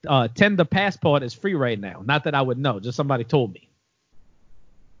out there, Tinder Passport is free right now. Not that I would know, just somebody told me.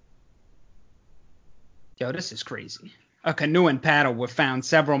 Yo, this is crazy. A canoe and paddle were found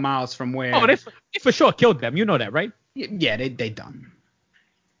several miles from where... Oh, they for sure killed them. You know that, right? Yeah, they done.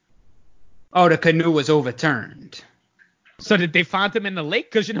 Oh, the canoe was overturned. So did they find them in the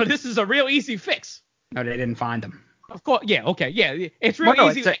lake? Because, this is a real easy fix. No, they didn't find them. Of course, yeah, okay, yeah. It's real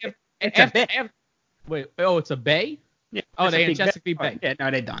easy. It's a bay. Wait, it's a bay? Yeah. Oh, they in Chesapeake Bay. Yeah,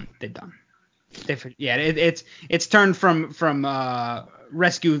 no, they're done. It's turned from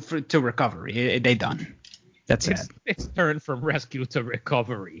rescue to recovery. They done. That's it. It's turned from rescue to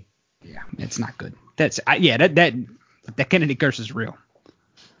recovery. Yeah, it's not good. That Kennedy curse is real.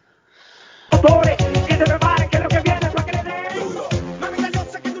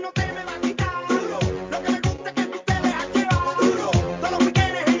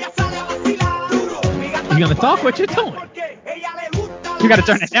 You gonna talk? What you doing? You gotta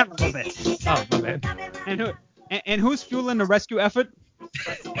turn it down a little bit. Oh, my bad. And who's fueling the rescue effort?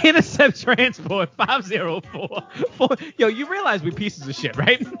 Intercept Transport 504. Yo, you realize we pieces of shit,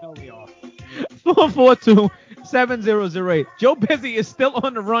 right? No, we are. 442-7008. Joe Busy is still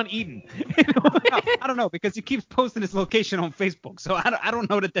on the run eating. I don't know because he keeps posting his location on Facebook, so I don't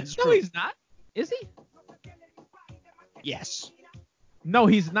know that's true. No, he's not. Is he? Yes. No,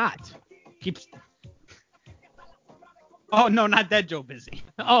 he's not. Keeps. Oh no, not that Joe Busy.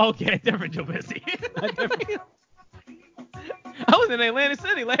 Oh, okay, different Joe Busy. I was in Atlantic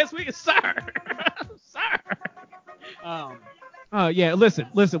City last week, sir. Yeah. Listen.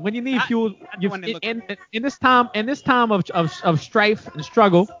 When you need fuel, in this time of strife and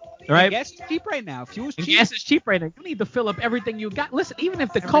struggle, right? Gas is cheap right now. Fuel's cheap. Gas is cheap right now. You need to fill up everything you got. Listen, even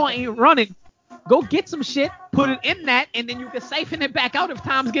if the car ain't running, go get some shit, put it in that, and then you can siphon it back out if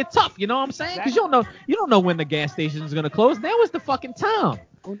times get tough. You know what I'm saying? Because you don't know when the gas station is gonna close. Now is the fucking time.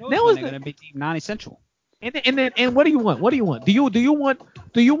 Who knows when they're gonna be non-essential. And what do you want? Do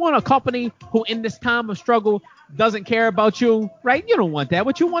you want a company who in this time of struggle doesn't care about you, right? You don't want that.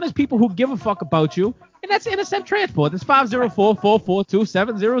 What you want is people who give a fuck about you, and that's Intercept Transport. It's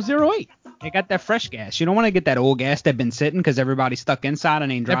 504-442-7008. They got that fresh gas. You don't want to get that old gas that's been sitting because everybody's stuck inside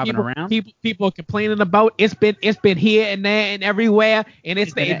and ain't driving around. People are complaining about it's been here and there and everywhere, and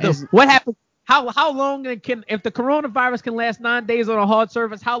what happened? How long if the coronavirus can last 9 days on a hard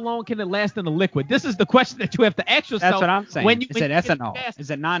surface, how long can it last in a liquid? This is the question that you have to ask yourself. That's what I'm saying. Is it ethanol? Is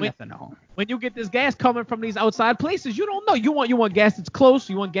it non-ethanol? When you get this gas coming from these outside places, you don't know. You want gas that's close.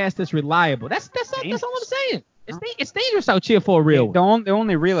 You want gas that's reliable. That's all I'm saying. It's dangerous out here for a real one. The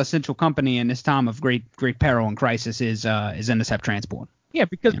only real essential company in this time of great peril and crisis is Intercept Transport. Yeah,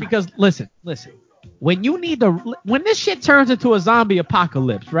 because listen. When this shit turns into a zombie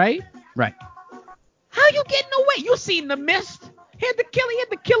apocalypse, right? Right. How you getting away? You seen the mist? He had to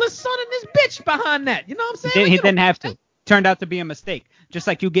kill his son and his bitch behind that. You know what I'm saying? He didn't have to. Turned out to be a mistake. Just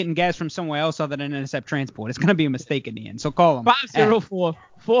like you getting gas from somewhere else other than Intercept Transport. It's going to be a mistake in the end. So call them.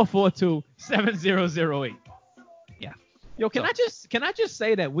 504-442-7008. Yeah. Yo, can I just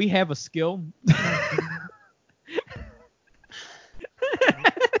say that we have a skill? I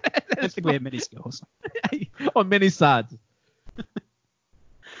think we have many skills. On many sides.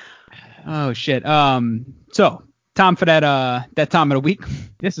 Oh shit. So time for that time of the week.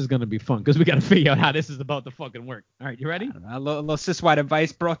 This is gonna be fun because we gotta figure out how this is about to fucking work. All right, you ready? A little cis-white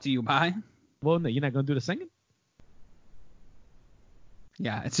advice brought to you by. Well, no, you're not gonna do the singing.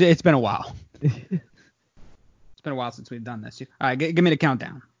 Yeah, it's been a while. It's been a while since we've done this. All right, give me the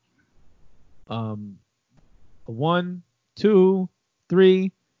countdown. 1, 2,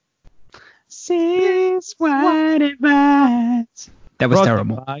 3. Cis-white advice. That was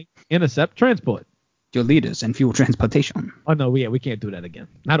terrible. Intercept Transport. Your leaders in fuel transportation. Oh, no, we can't do that again.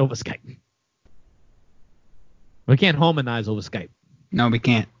 Not over Skype. We can't harmonize over Skype. No, we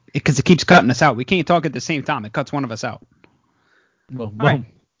can't. Because it keeps cutting us out. We can't talk at the same time. It cuts one of us out. Well, right.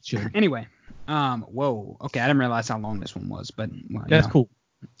 Sure. Anyway. Whoa. Okay, I didn't realize how long this one was, but that's cool.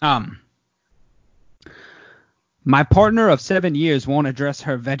 My partner of 7 years won't address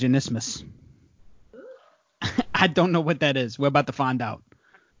her vaginismus. I don't know what that is. We're about to find out.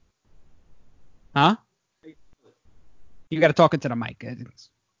 Huh? You got to talk into the mic.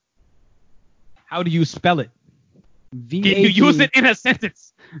 How do you spell it? Can you use it in a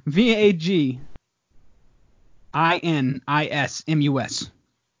sentence? VAGINISMUS.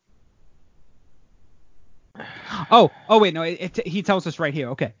 Oh wait, no. He tells us right here.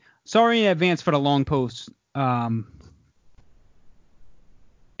 Okay. Sorry in advance for the long post.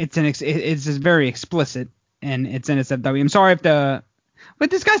 It's very explicit. And it's NSFW. I'm sorry but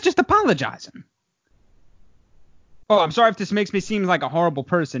this guy's just apologizing. Oh, I'm sorry if this makes me seem like a horrible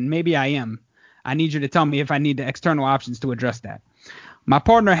person. Maybe I am. I need you to tell me if I need the external options to address that. My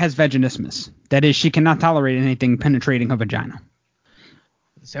partner has vaginismus. That is, she cannot tolerate anything penetrating her vagina.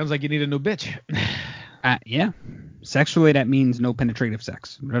 Sounds like you need a new bitch. Yeah. Sexually, that means no penetrative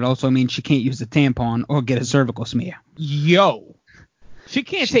sex. But it also means she can't use a tampon or get a cervical smear. Yo. She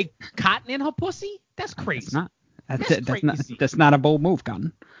can't take cotton in her pussy? That's crazy. That's not a bold move,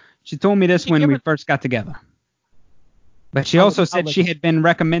 Cotton. She told me this when we first got together. But she also said she had been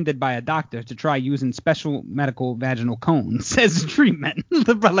recommended by a doctor to try using special medical vaginal cones as treatment.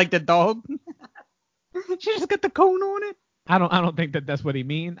 Like the dog. She just got the cone on it. I don't think that's what he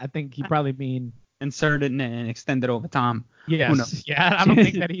mean. I think he probably mean insert it and extend it over time. Yes. Yeah. I don't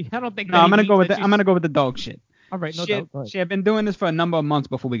think that he. I don't think. No, that I'm gonna go with I'm gonna go with the dog shit. All right. No doubt. She had been doing this for a number of months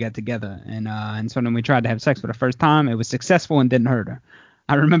before we got together, and so when we tried to have sex for the first time, it was successful and didn't hurt her.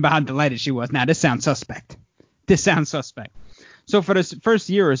 I remember how delighted she was. Now this sounds suspect. So for the first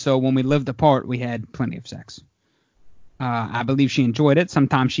year or so, when we lived apart, we had plenty of sex. I believe she enjoyed it.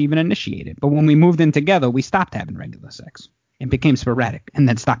 Sometimes she even initiated. But when we moved in together, we stopped having regular sex. It became sporadic and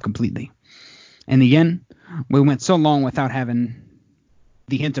then stopped completely. In the end, we went so long without having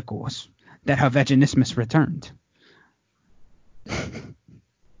the intercourse that her vaginismus returned.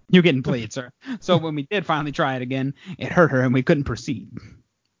 You're getting played, sir. So when we did finally try it again, it hurt her and we couldn't proceed.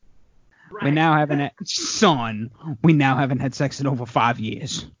 Right. We now haven't had sex in over 5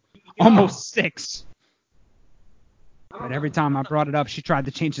 years. Almost 6. But every time I brought it up, she tried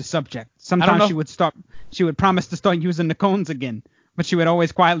to change the subject. Sometimes she would promise to start using the cones again, but she would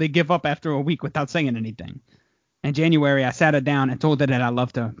always quietly give up after a week without saying anything. In January, I sat her down and told her that I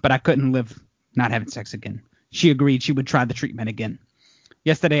loved her, but I couldn't live not having sex again. She agreed she would try the treatment again.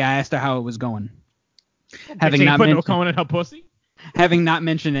 Yesterday, I asked her how it was going. Having not put no cone in her pussy? Having not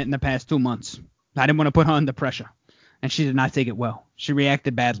mentioned it in the past 2 months. I didn't want to put her under pressure, and she did not take it well. She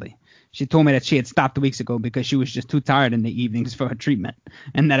reacted badly. She told me that she had stopped weeks ago because she was just too tired in the evenings for her treatment,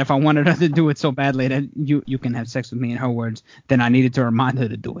 and that if I wanted her to do it so badly that you can have sex with me, in her words, then I needed to remind her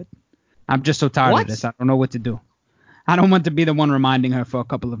to do it. I'm just so tired of this. I don't know what to do. I don't want to be the one reminding her for a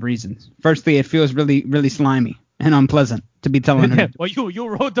couple of reasons. Firstly, it feels really, really slimy and unpleasant to be telling her. Well, you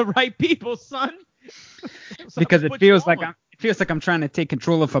wrote the right people, son. Because it feels like I'm trying to take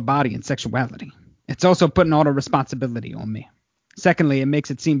control of her body and sexuality. It's also putting all the responsibility on me. Secondly, it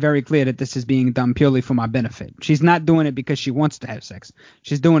makes it seem very clear that this is being done purely for my benefit. She's not doing it because she wants to have sex.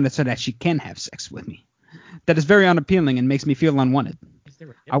 She's doing it so that she can have sex with me. That is very unappealing and makes me feel unwanted. Is there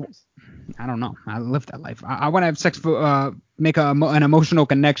a difference? I don't know. I live that life. I want to have sex for make an emotional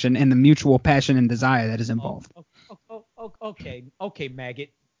connection and the mutual passion and desire that is involved. Okay,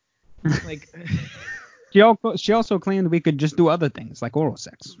 maggot. Like. She also claimed we could just do other things like oral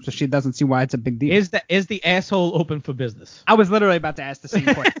sex, so she doesn't see why it's a big deal. Is the asshole open for business? I was literally about to ask the same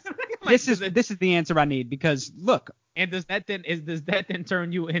question. This is the answer I need, because look. And does that then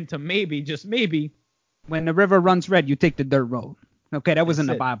turn you into maybe, just maybe, when the river runs red, you take the dirt road? Okay, that was in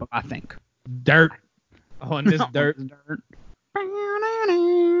the Bible, I think. Dirt. On this dirt.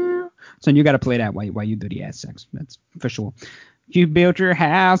 So you got to play that while you do the ass sex. That's for sure. You built your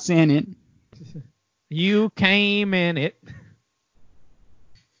house in it. You came in it.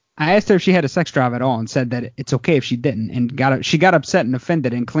 I asked her if she had a sex drive at all and said that it's okay if she didn't, and she got upset and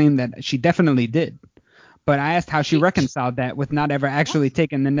offended and claimed that she definitely did. But I asked how she reconciled that with not ever actually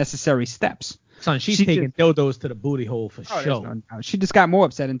taking the necessary steps. Son, she's taking dildos to the booty hole for sure. She just got more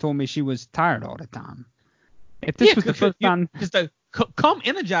upset and told me she was tired all the time. If this was the first time, cum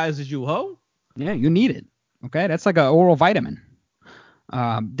energizes you, ho. Yeah, you need it. Okay, that's like an oral vitamin.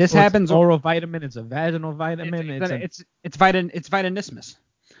 This happens. It's oral vitamin. It's a vaginal vitamin. It's vitanismus.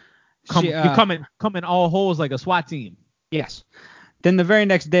 You come in all holes like a SWAT team. Yes. Then the very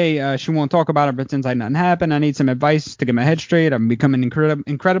next day, she won't talk about it, pretends like nothing happened. I need some advice to get my head straight. I'm becoming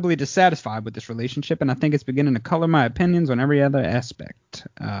incredibly dissatisfied with this relationship, and I think it's beginning to color my opinions on every other aspect.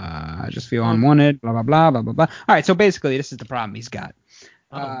 I just feel unwanted, blah, blah, blah, blah, blah, blah. All right, so basically, this is the problem he's got.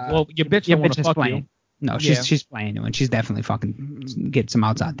 Well, your bitch is playing. No, she's playing you, and she's definitely fucking get some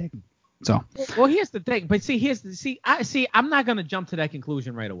outside dick. So. Well, here's the thing. But I'm not going to jump to that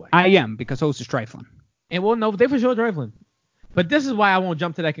conclusion right away. I am, because host is trifling. And well, no, they for sure trifling. But this is why I won't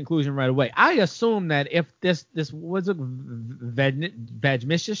jump to that conclusion right away. I assume that if this was a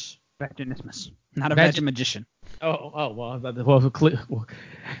vaginismus, not a vagimagician.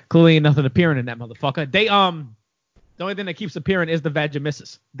 Clearly nothing appearing in that motherfucker. The only thing that keeps appearing is the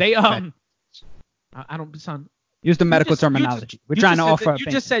vagimissus. I don't son. Use the medical terminology. We're trying to offer. You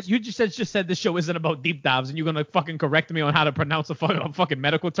just said this show isn't about deep dives, and you're gonna fucking correct me on how to pronounce a fucking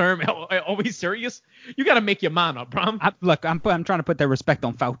medical term. Are we serious? You gotta make your mind up, bro. Look, I'm trying to put that respect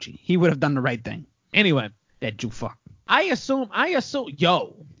on Fauci. He would have done the right thing. Anyway, that Jew fuck. I assume.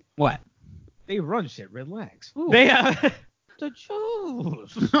 Yo. What? They run shit. Relax. Ooh. They the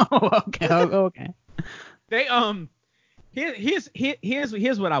Jews. Oh, okay. They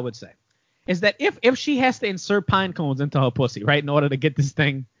here's what I would say. Is that if she has to insert pine cones into her pussy, right, in order to get this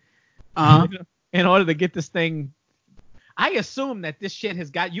thing, I I assume that this shit has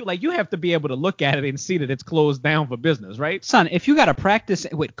got you. Like, you have to be able to look at it and see that it's closed down for business, right? Son, if you got to practice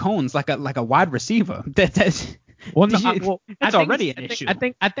with cones like a wide receiver, that's well, no, that's already an issue. I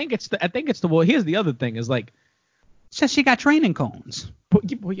think it's the well. Here's the other thing is like, says she got training cones.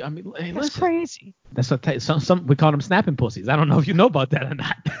 I mean, hey, that's crazy. That's what some we call them snapping pussies. I don't know if you know about that or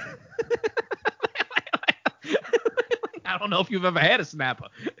not. I don't know if you've ever had a snapper.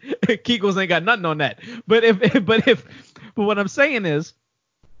 Kegels ain't got nothing on that. But what I'm saying is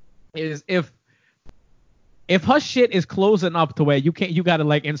if her shit is closing up to where you gotta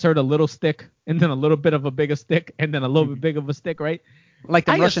like insert a little stick and then a little bit of a bigger stick and then a little bit bigger of a stick, right? Like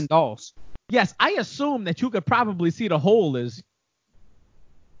the Russian dolls. Yes, I assume that you could probably see the hole is,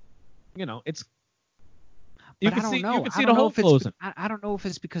 it's. You can see the hole closing. I don't know if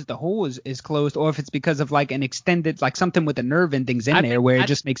it's because the hole is closed or if it's because of like an extended, like something with the nerve endings in there where it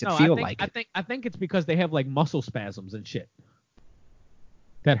just makes it feel like it. I think it's because they have like muscle spasms and shit.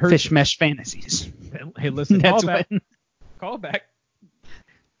 That hurts. Fish mesh fantasies. Hey, listen, call back.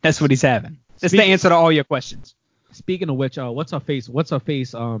 That's what he's having. That's the answer to all your questions. Speaking of which, what's her face?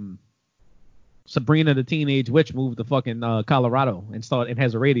 Sabrina the Teenage Witch moved to fucking Colorado and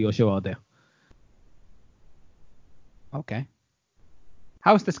has a radio show out there. Okay.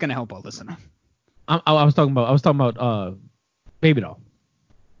 How is this gonna help our listener? I was talking about Baby Doll.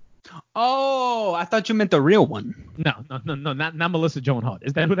 Oh, I thought you meant the real one. No, not Melissa Joan Hart.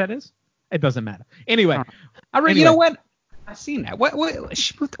 Is that who that is? It doesn't matter. Anyway, you know what? I've seen that.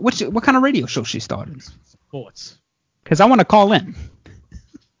 What kind of radio show she started? Sports. Because I want to call in.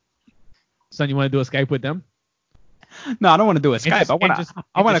 Son, you want to do a Skype with them? No, I don't want to do a Skype. I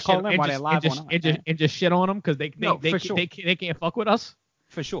want to call in while they're live and just shit on them because they can't fuck with us.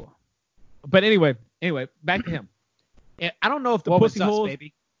 For sure. But anyway, back to him. I don't know if the pussy holes.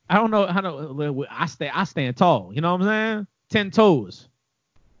 Baby? I don't know how to. I stand tall. You know what I'm saying? 10 toes.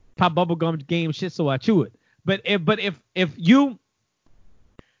 Pop bubblegum game shit, so I chew it. But if you.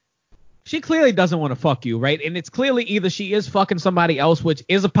 She clearly doesn't want to fuck you, right? And it's clearly either she is fucking somebody else, which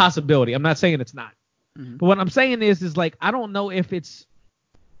is a possibility. I'm not saying it's not. Mm-hmm. But what I'm saying is like, I don't know if it's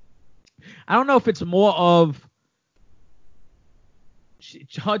more of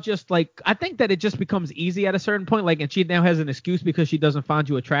her just like, I think that it just becomes easy at a certain point. Like, and she now has an excuse because she doesn't find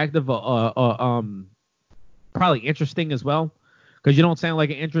you attractive or probably interesting as well. Because you don't sound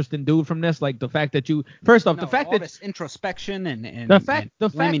like an interesting dude from this. Like the fact that you, first off, the fact that this introspection and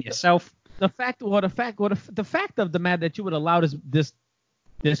blaming yourself. The fact of the matter that you would allow this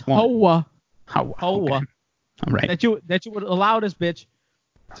hoa. Okay. I'm right. That you would allow this bitch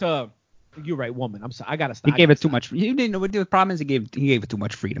to. You're right, woman. I'm sorry. I gotta stop. He gave it too much. You didn't know what the problem is. He gave it too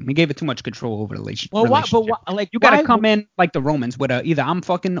much freedom. He gave it too much control over the relationship. Well, you gotta come in like the Romans with either I'm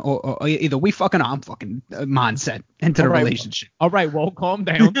fucking or either we fucking or I'm fucking mindset into the relationship. All right, well, calm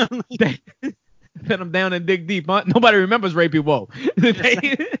down. Pin them down and dig deep. Huh? Nobody remembers Rapey Whoa.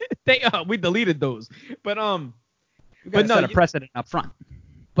 We deleted those. But set a precedent up front.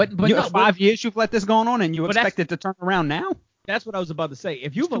 But 5 years you've let this going on and you expect it to turn around now? That's what I was about to say.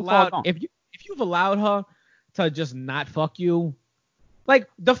 If you've allowed her to just not fuck you, like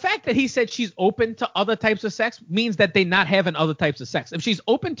the fact that he said she's open to other types of sex means that they're not having other types of sex. If she's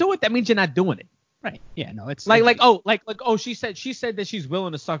open to it, that means you're not doing it. Right. Yeah. No. It's she said that she's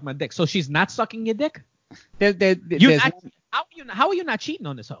willing to suck my dick, so she's not sucking your dick. How are you not cheating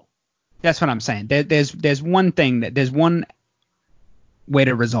on this hoe? That's what I'm saying. There's one way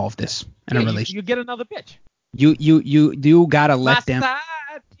to resolve this in a relationship. You get another bitch. You gotta let them.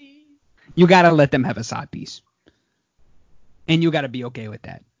 You gotta let them have a side piece, and you gotta be okay with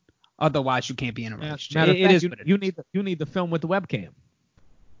that. Otherwise, you can't be in a relationship. You need the film with the webcam.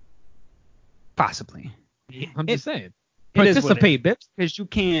 Possibly. I'm just saying. Participate, bitch. Because you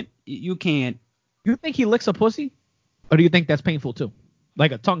can't. You think he licks a pussy, or do you think that's painful too?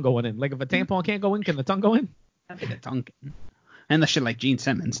 Like a tongue going in. Like if a tampon can't go in, can the tongue go in? I think a tongue can. And the shit like Gene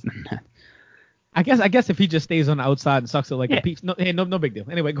Simmons. I guess if he just stays on the outside and sucks it like a peach, no big deal.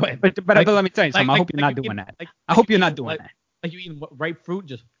 Anyway, go ahead. But let me tell you something. I hope you're not doing that. I hope you're not doing that. Like you eating ripe fruit,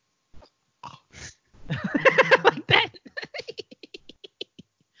 just like that.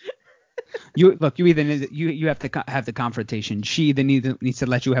 You either you have to have the confrontation. She either needs to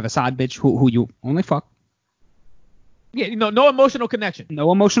let you have a side bitch who you only fuck. Yeah, no emotional connection.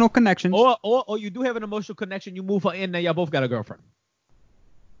 No emotional connection. Or you do have an emotional connection. You move her in, now y'all both got a girlfriend.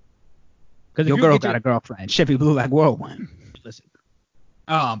 Your girl got a girlfriend. Chevy Blue like whirlwind. Listen.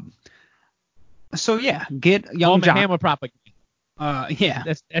 So yeah, get young John. Hammer propaganda. Yeah.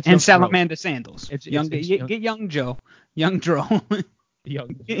 That's and salamander sandals. Get young Joe. Young Dro.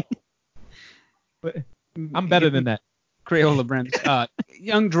 Young Joe. But I'm better than that. Crayola brims.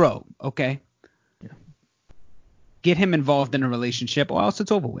 Young Dro, okay? Yeah. Get him involved in a relationship or else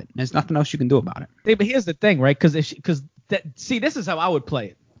it's over with. There's nothing else you can do about it. Hey, but here's the thing, right? Because this is how I would play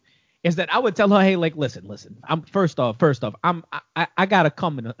it. Is that I would tell her, hey, like, listen. I'm first off, I gotta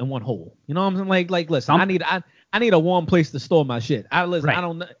come in one hole. You know what I'm saying? Like, listen, I need a warm place to store my shit. I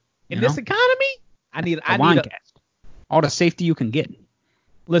don't know. In this economy, I need cask. All the safety you can get.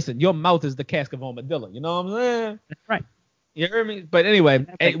 Listen, your mouth is the cask of armadillo. You know what I'm saying? That's right. You heard me? But anyway,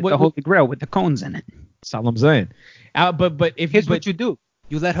 the Holy Grail with the cones in it. That's all I'm saying. But here's what you do.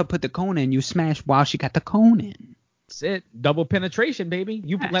 You let her put the cone in. You smash while she got the cone in. That's it. Double penetration, baby.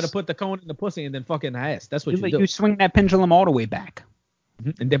 You let her put the cone in the pussy and then fucking ass. That's what you do. You swing that pendulum all the way back.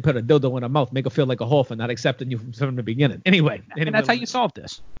 Mm-hmm. And then put a dildo in her mouth. Make her feel like a whore for not accepting you from the beginning. Anyway, and that's how you solve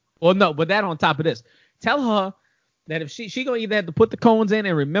this. Well, no, but that on top of this. Tell her that if she gonna either have to put the cones in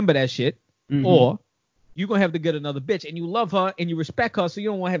and remember that shit, or you gonna have to get another bitch, and you love her and you respect her, so you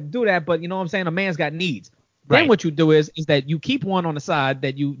don't want to have to do that. But you know what I'm saying? A man's got needs. Then what you do is that you keep one on the side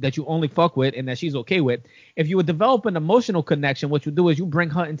that you only fuck with and that she's okay with. If you would develop an emotional connection, what you do is you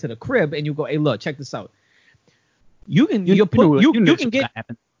bring her into the crib and you go, hey, look, check this out. You can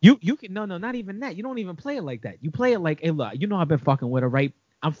not even that. You don't even play it like that. You play it like, hey, look, you know I've been fucking with her, right?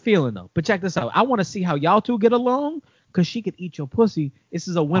 I'm feeling her. But check this out. I want to see how y'all two get along because she could eat your pussy. This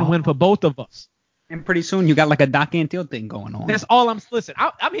is a win-win for both of us. And pretty soon you got like a Doc Antle thing going on. That's all I'm listening.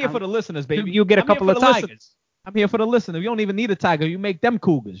 I'm here for the listeners, baby. You get a couple of tigers. I'm here for the listeners. You don't even need a tiger. You make them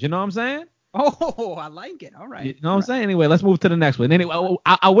cougars. You know what I'm saying? Oh, I like it. All right. You know what I'm saying? Anyway, let's move to the next one. Anyway,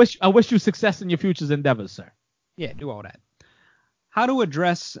 I wish you success in your future's endeavors, sir. Yeah, do all that. How to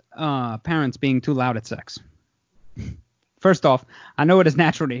address parents being too loud at sex? First off, I know it is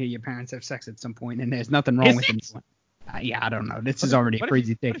natural to hear your parents have sex at some point, and there's nothing wrong with them. Yeah, I don't know. This is already a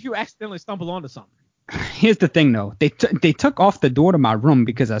crazy thing. What if you accidentally stumble onto something? Here's the thing, though. They took off the door to my room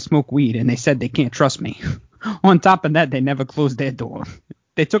because I smoke weed, and they said they can't trust me. On top of that, they never closed their door.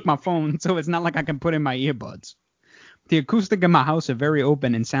 They took my phone, so it's not like I can put in my earbuds. The acoustic in my house are very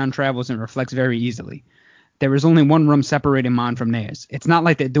open, and sound travels and reflects very easily. There is only one room separating mine from theirs. It's not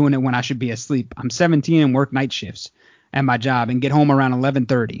like they're doing it when I should be asleep. I'm 17 and work night shifts at my job and get home around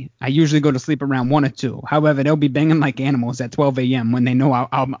 11:30. I usually go to sleep around 1 or 2. However, they'll be banging like animals at 12 a.m. when they know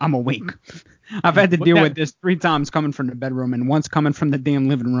I'm awake. I've had to deal with this 3 times coming from the bedroom and once coming from the damn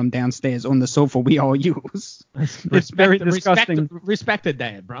living room downstairs on the sofa we all use. It's very disgusting. Respected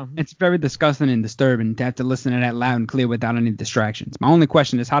dad, bro. It's very disgusting and disturbing to have to listen to that loud and clear without any distractions. My only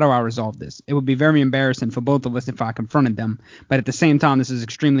question is, how do I resolve this? It would be very embarrassing for both of us if I confronted them, but at the same time, this is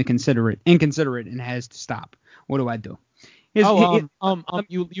extremely inconsiderate, and has to stop. What do I do?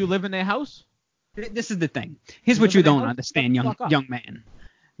 You live in their house? This is the thing. Here's what you don't understand, young man.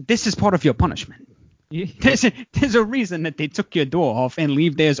 This is part of your punishment. Yeah. There's a reason that they took your door off and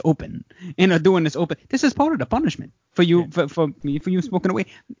leave theirs open and are doing this open. This is part of the punishment for you for you smoking away.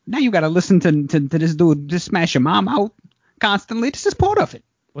 Now you got to listen to this dude just smash your mom out constantly. This is part of it.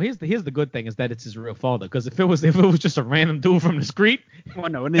 Well, here's the good thing is that it's his real father. Because if it was just a random dude from the street, well,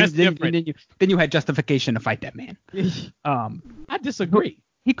 no, then you had justification to fight that man. I disagree.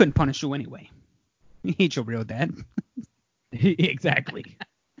 He couldn't punish you anyway. He ain't your real dad. Exactly.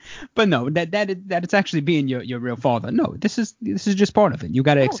 But no, that it's actually being your real father. No, this is just part of it. You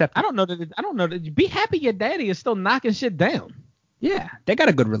got to accept it. I don't know that. Be happy your daddy is still knocking shit down. Yeah, they got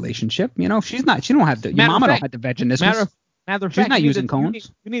a good relationship. You know, she don't have to. Your mama don't have to veg in this. Matter of fact, she's not using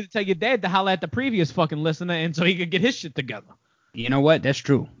cones. You need to tell your dad to holler at the previous fucking listener, and so he could get his shit together. You know what? That's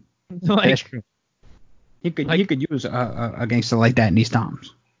true. That's true. He could use a gangster like that in these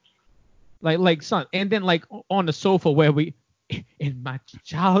times. Like son, and then like on the sofa where we. In my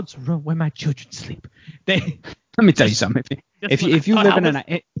child's room where my children sleep. Let me tell you something. If you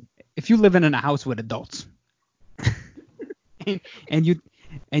living in a house with adults, and you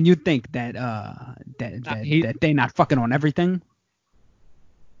think that they not fucking on everything,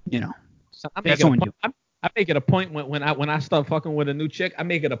 you know, that's on you. I make it a point when I start fucking with a new chick, I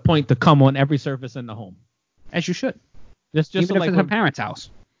make it a point to come on every surface in the home. As you should. Just even if it's her parents' house.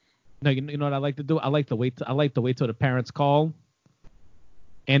 No, you know what I like to do? I like to wait till the parents call,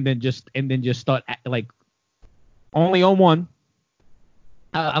 and then just start like only on one.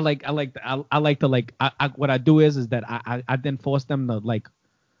 What I do is that I then force them to like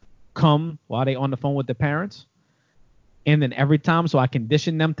come while they on the phone with their parents, and then every time, so I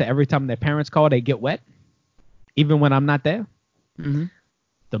condition them to every time their parents call they get wet, even when I'm not there. Mm-hmm.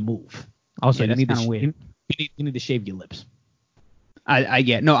 The move. Also, you need to shave your lips. I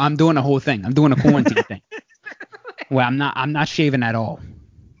get. No, I'm doing a whole thing. I'm doing a quarantine thing where I'm not shaving at all.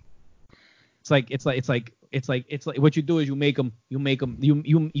 It's like it's like what you do is you make them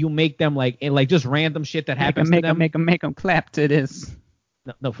like just random shit that happens to them. Make them clap to this.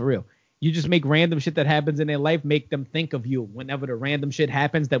 No, for real. You just make random shit that happens in their life, make them think of you whenever the random shit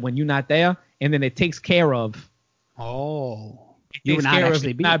happens that when you're not there, and then it takes care of. Oh, you would not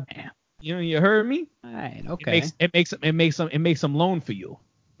actually be there. You heard me? Right. Okay. It makes them loan for you.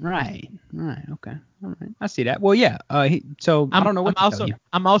 Right. Okay. All right. I see that. Well, yeah. I don't know what to tell you.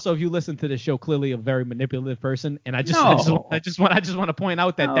 I'm also, if you listen to the show, clearly a very manipulative person, and I just want to point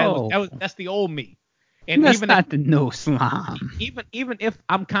out that that's the old me. And that's not the new Islam. Even if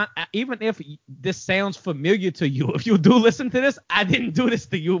this sounds familiar to you, if you do listen to this, I didn't do this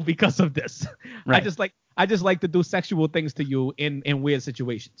to you because of this. Right. I just like to do sexual things to you in weird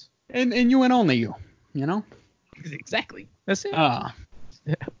situations. And you and only you, you know? Exactly. That's it.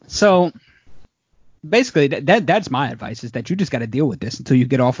 So basically that's my advice, is that you just got to deal with this until you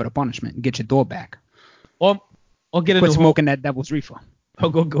get offered a punishment and get your door back. Or get quit smoking that devil's reefer.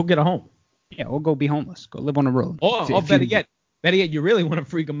 Or go get a home. Yeah, or go be homeless. Go live on the road. Or better yet, you really want to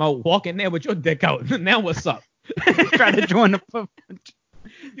freak them out, walk in there with your dick out. Now what's up? Try to join the parade.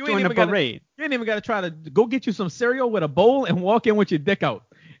 You ain't even got to try to go get you some cereal with a bowl and walk in with your dick out.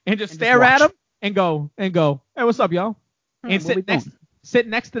 And just stare at them and go, hey, what's up, y'all? And sit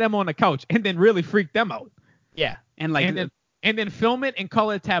next to them on the couch and then really freak them out. Yeah. And then film it and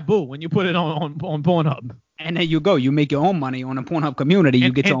call it taboo when you put it on Pornhub. And then you go. You make your own money on a Pornhub community.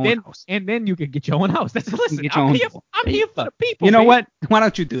 You get your own house. And then you can get your own house. Listen, I'm here for the people. You know what? Why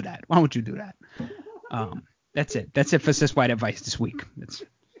don't you do that? That's it. That's it for Cis White Advice this week. That's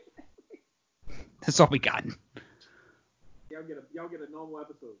all we got. Y'all get a normal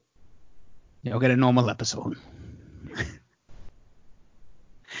episode. Y'all get a normal episode.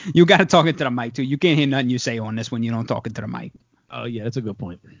 You got to talk into the mic, too. You can't hear nothing you say on this when you don't talk into the mic. Oh, yeah. That's a good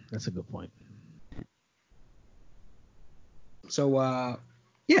point. So,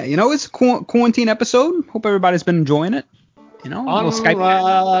 it's a quarantine episode. Hope everybody's been enjoying it. A little Skype.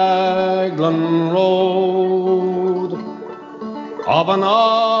 Raglan Road of an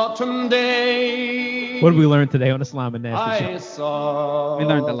autumn day. What did we learn today on Islam and Nasty Show? We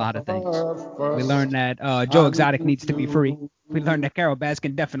learned a lot of things. We learned that Joe Exotic needs to be free. We learned that Carol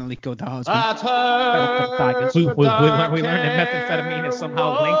Baskin definitely killed her husband. We learned that methamphetamine is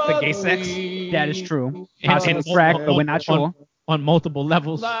somehow linked to gay sex. That is true. Possible crack, but we're not sure. On multiple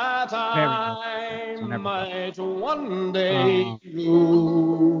levels. Very one day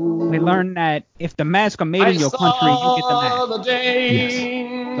we learned that if the masks are made in your country, you get the mask.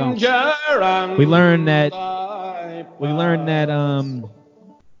 Yes. So, we learned that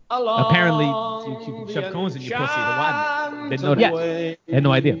apparently you shove cones in your pussy to widen it. Didn't know that. Yes. Had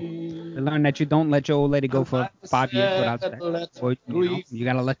no idea. We learned that you don't let your old lady go for 5 years without sex. Or, you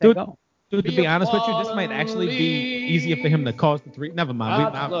gotta let that go. Dude, to be honest with you, this might actually be easier for him to cause the 3. Never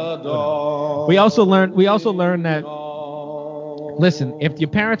mind. We also learned that. Listen, if your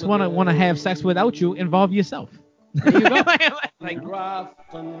parents want to have sex without you, involve yourself. There you go.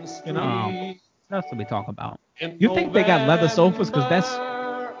 That's what we talk about. You think they got leather sofas? Because that's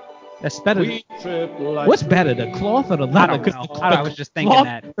better. What's better, the cloth or the leather? I was just thinking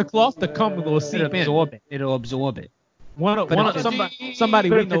that the cloth, the cum will seep in. It'll absorb it. Somebody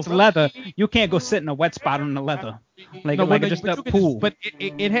we know. If it's leather, you can't go sit in a wet spot on the leather, just a pool. But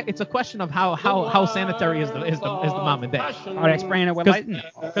it's a question of how sanitary is the mom and dad. Are they spraying it with light?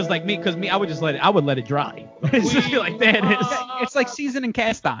 Because me, I would just let it dry. It's just like that. It's like seasoning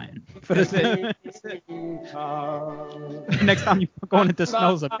cast iron. That's it. Next time you go into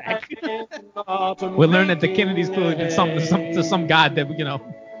smells of back. We learned that the Kennedys clearly did something to some god that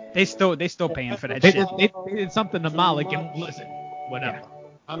They still paying for that shit. They did something to Malik and listen, whatever. Yeah.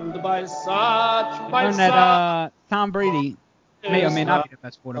 And learned that Tom Brady may or may not be the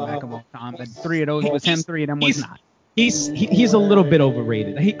best quarterback of all time, but 3 of those was him, 3 of them was not. He's a little bit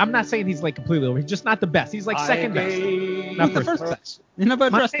overrated. I'm not saying he's like completely overrated. He's just not the best. He's like second best. Not the first best. You never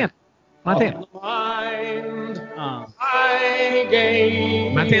addressed that. Montana.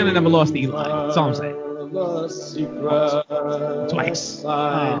 Montana never lost to Eli. That's all I'm saying. Twice.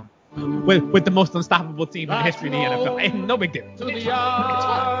 With the most unstoppable team in the history of the NFL. And no big deal.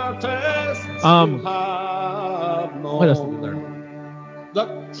 What else did we learn? The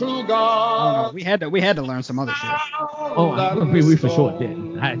true God. We had to learn some other shit. We for sure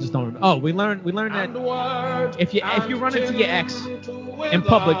did. I just don't remember. We learned that if you run into your ex in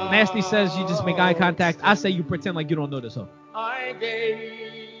public, Nasty says you just make eye contact. I say you pretend like you don't know this hoe.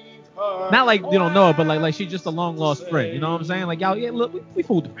 Not like you don't know her, but like she's just a long lost friend. You know what I'm saying? Like, y'all, yeah, look, we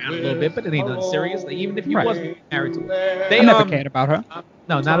fooled around a little bit, but it ain't nothing serious. Like, even if you wasn't married to her, I never cared about her.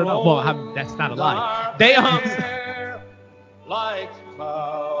 No, not at all. Well, that's not a lie. They like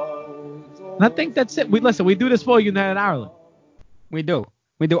clouds. And I think that's it. We do this for United Ireland. We do.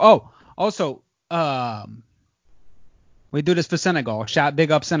 Oh, also, we do this for Senegal.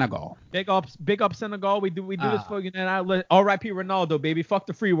 Big up Senegal. Big up Senegal. We do this for United Ireland. R.I.P. Ronaldo, baby. Fuck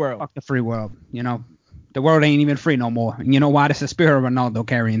the free world. Fuck the free world. You know, the world ain't even free no more. And you know why? This is the spirit of Ronaldo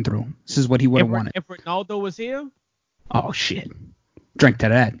carrying through. This is what he would have wanted. If Ronaldo was here. Oh shit. Drink to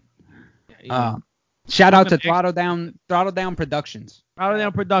that. Shout out to Throttle Down Productions. Throttle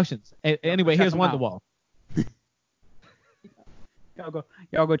Down Productions. Anyway, here's Wonderwall.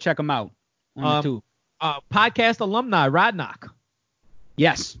 Y'all go check them out on YouTube. Podcast alumni Rodnock.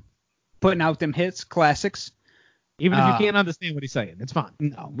 Yes, putting out them hits, classics. Even if you can't understand what he's saying, it's fine.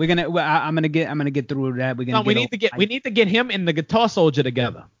 No, I'm gonna get through that. We need to get him and the Guitar Soldier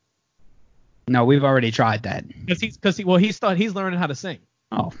together. No, we've already tried that. He's learning how to sing.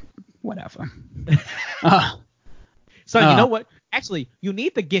 Oh, whatever. So you know what? Actually, you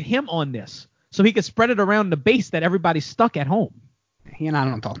need to get him on this so he can spread it around the base that everybody's stuck at home. He and I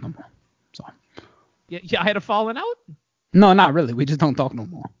don't talk no more. So. Yeah, I had a falling out? No, not really. We just don't talk no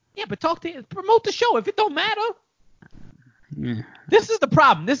more. Yeah, but promote the show if it don't matter. Yeah. This is the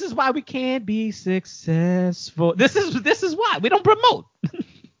problem. This is why we can't be successful. This is why we don't promote.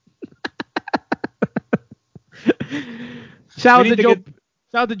 Shout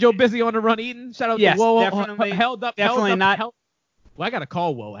out to Joe Busy on the Run Eating. Shout out to Whoa. Definitely, held up. Well, I got to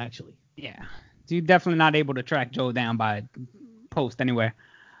call Whoa, actually. Yeah. So you're definitely not able to track Joe down by post anywhere.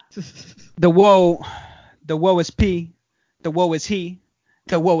 The Whoa is P. The Whoa is he.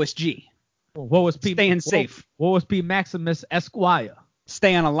 The Whoa is G. Whoa is P. Staying safe. Whoa is P. Maximus Esquire.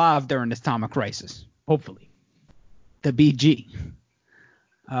 Staying alive during this time of crisis. Hopefully. The BG.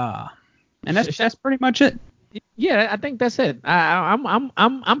 And that's pretty much it. Yeah, I think that's it.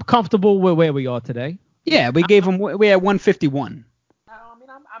 I'm comfortable with where we are today. Yeah, we had 151.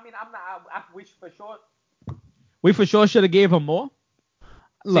 We for sure should have gave him more.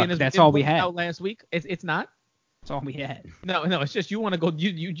 Look, that's all we had. Out last week. It's not. That's all we had. No, it's just you want to go.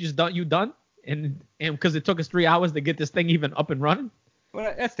 You just done. You done. And because it took us 3 hours to get this thing even up and running.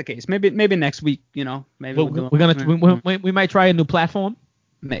 Well, that's the case. Maybe next week. You know, maybe we might try a new platform.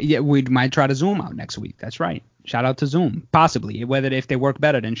 Yeah, we might try to Zoom out next week. That's right. Shout out to Zoom. Possibly. If they work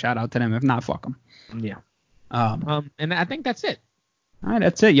better, then shout out to them. If not, fuck them. Yeah. And I think that's it. All right,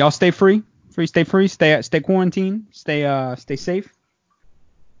 that's it. Y'all stay free. Stay quarantined. Stay safe.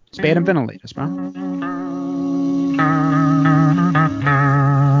 Spade and ventilators, bro.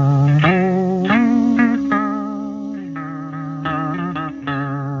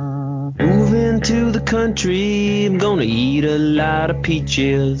 Moving to the country, I'm gonna eat a lot of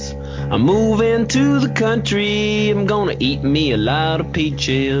peaches. I'm moving to the country, I'm gonna eat me a lot of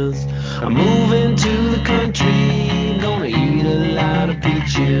peaches. I'm moving to the country, I'm gonna eat a lot of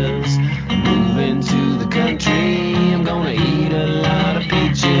peaches. I'm moving to the country, I'm gonna eat a lot of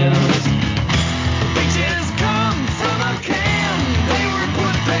peaches. Peaches come from a can, they were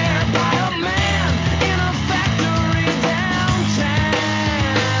put there by a man in a factory downtown.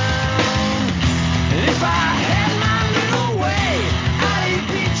 And if I had my little way, I'd eat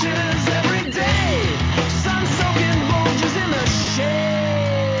peaches every day. Sun-soaking bulges in the shade.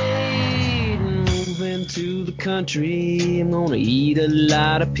 Moving to the country, I'm gonna eat a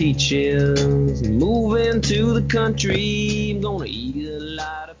lot of peaches. Moving to the country, I'm gonna eat a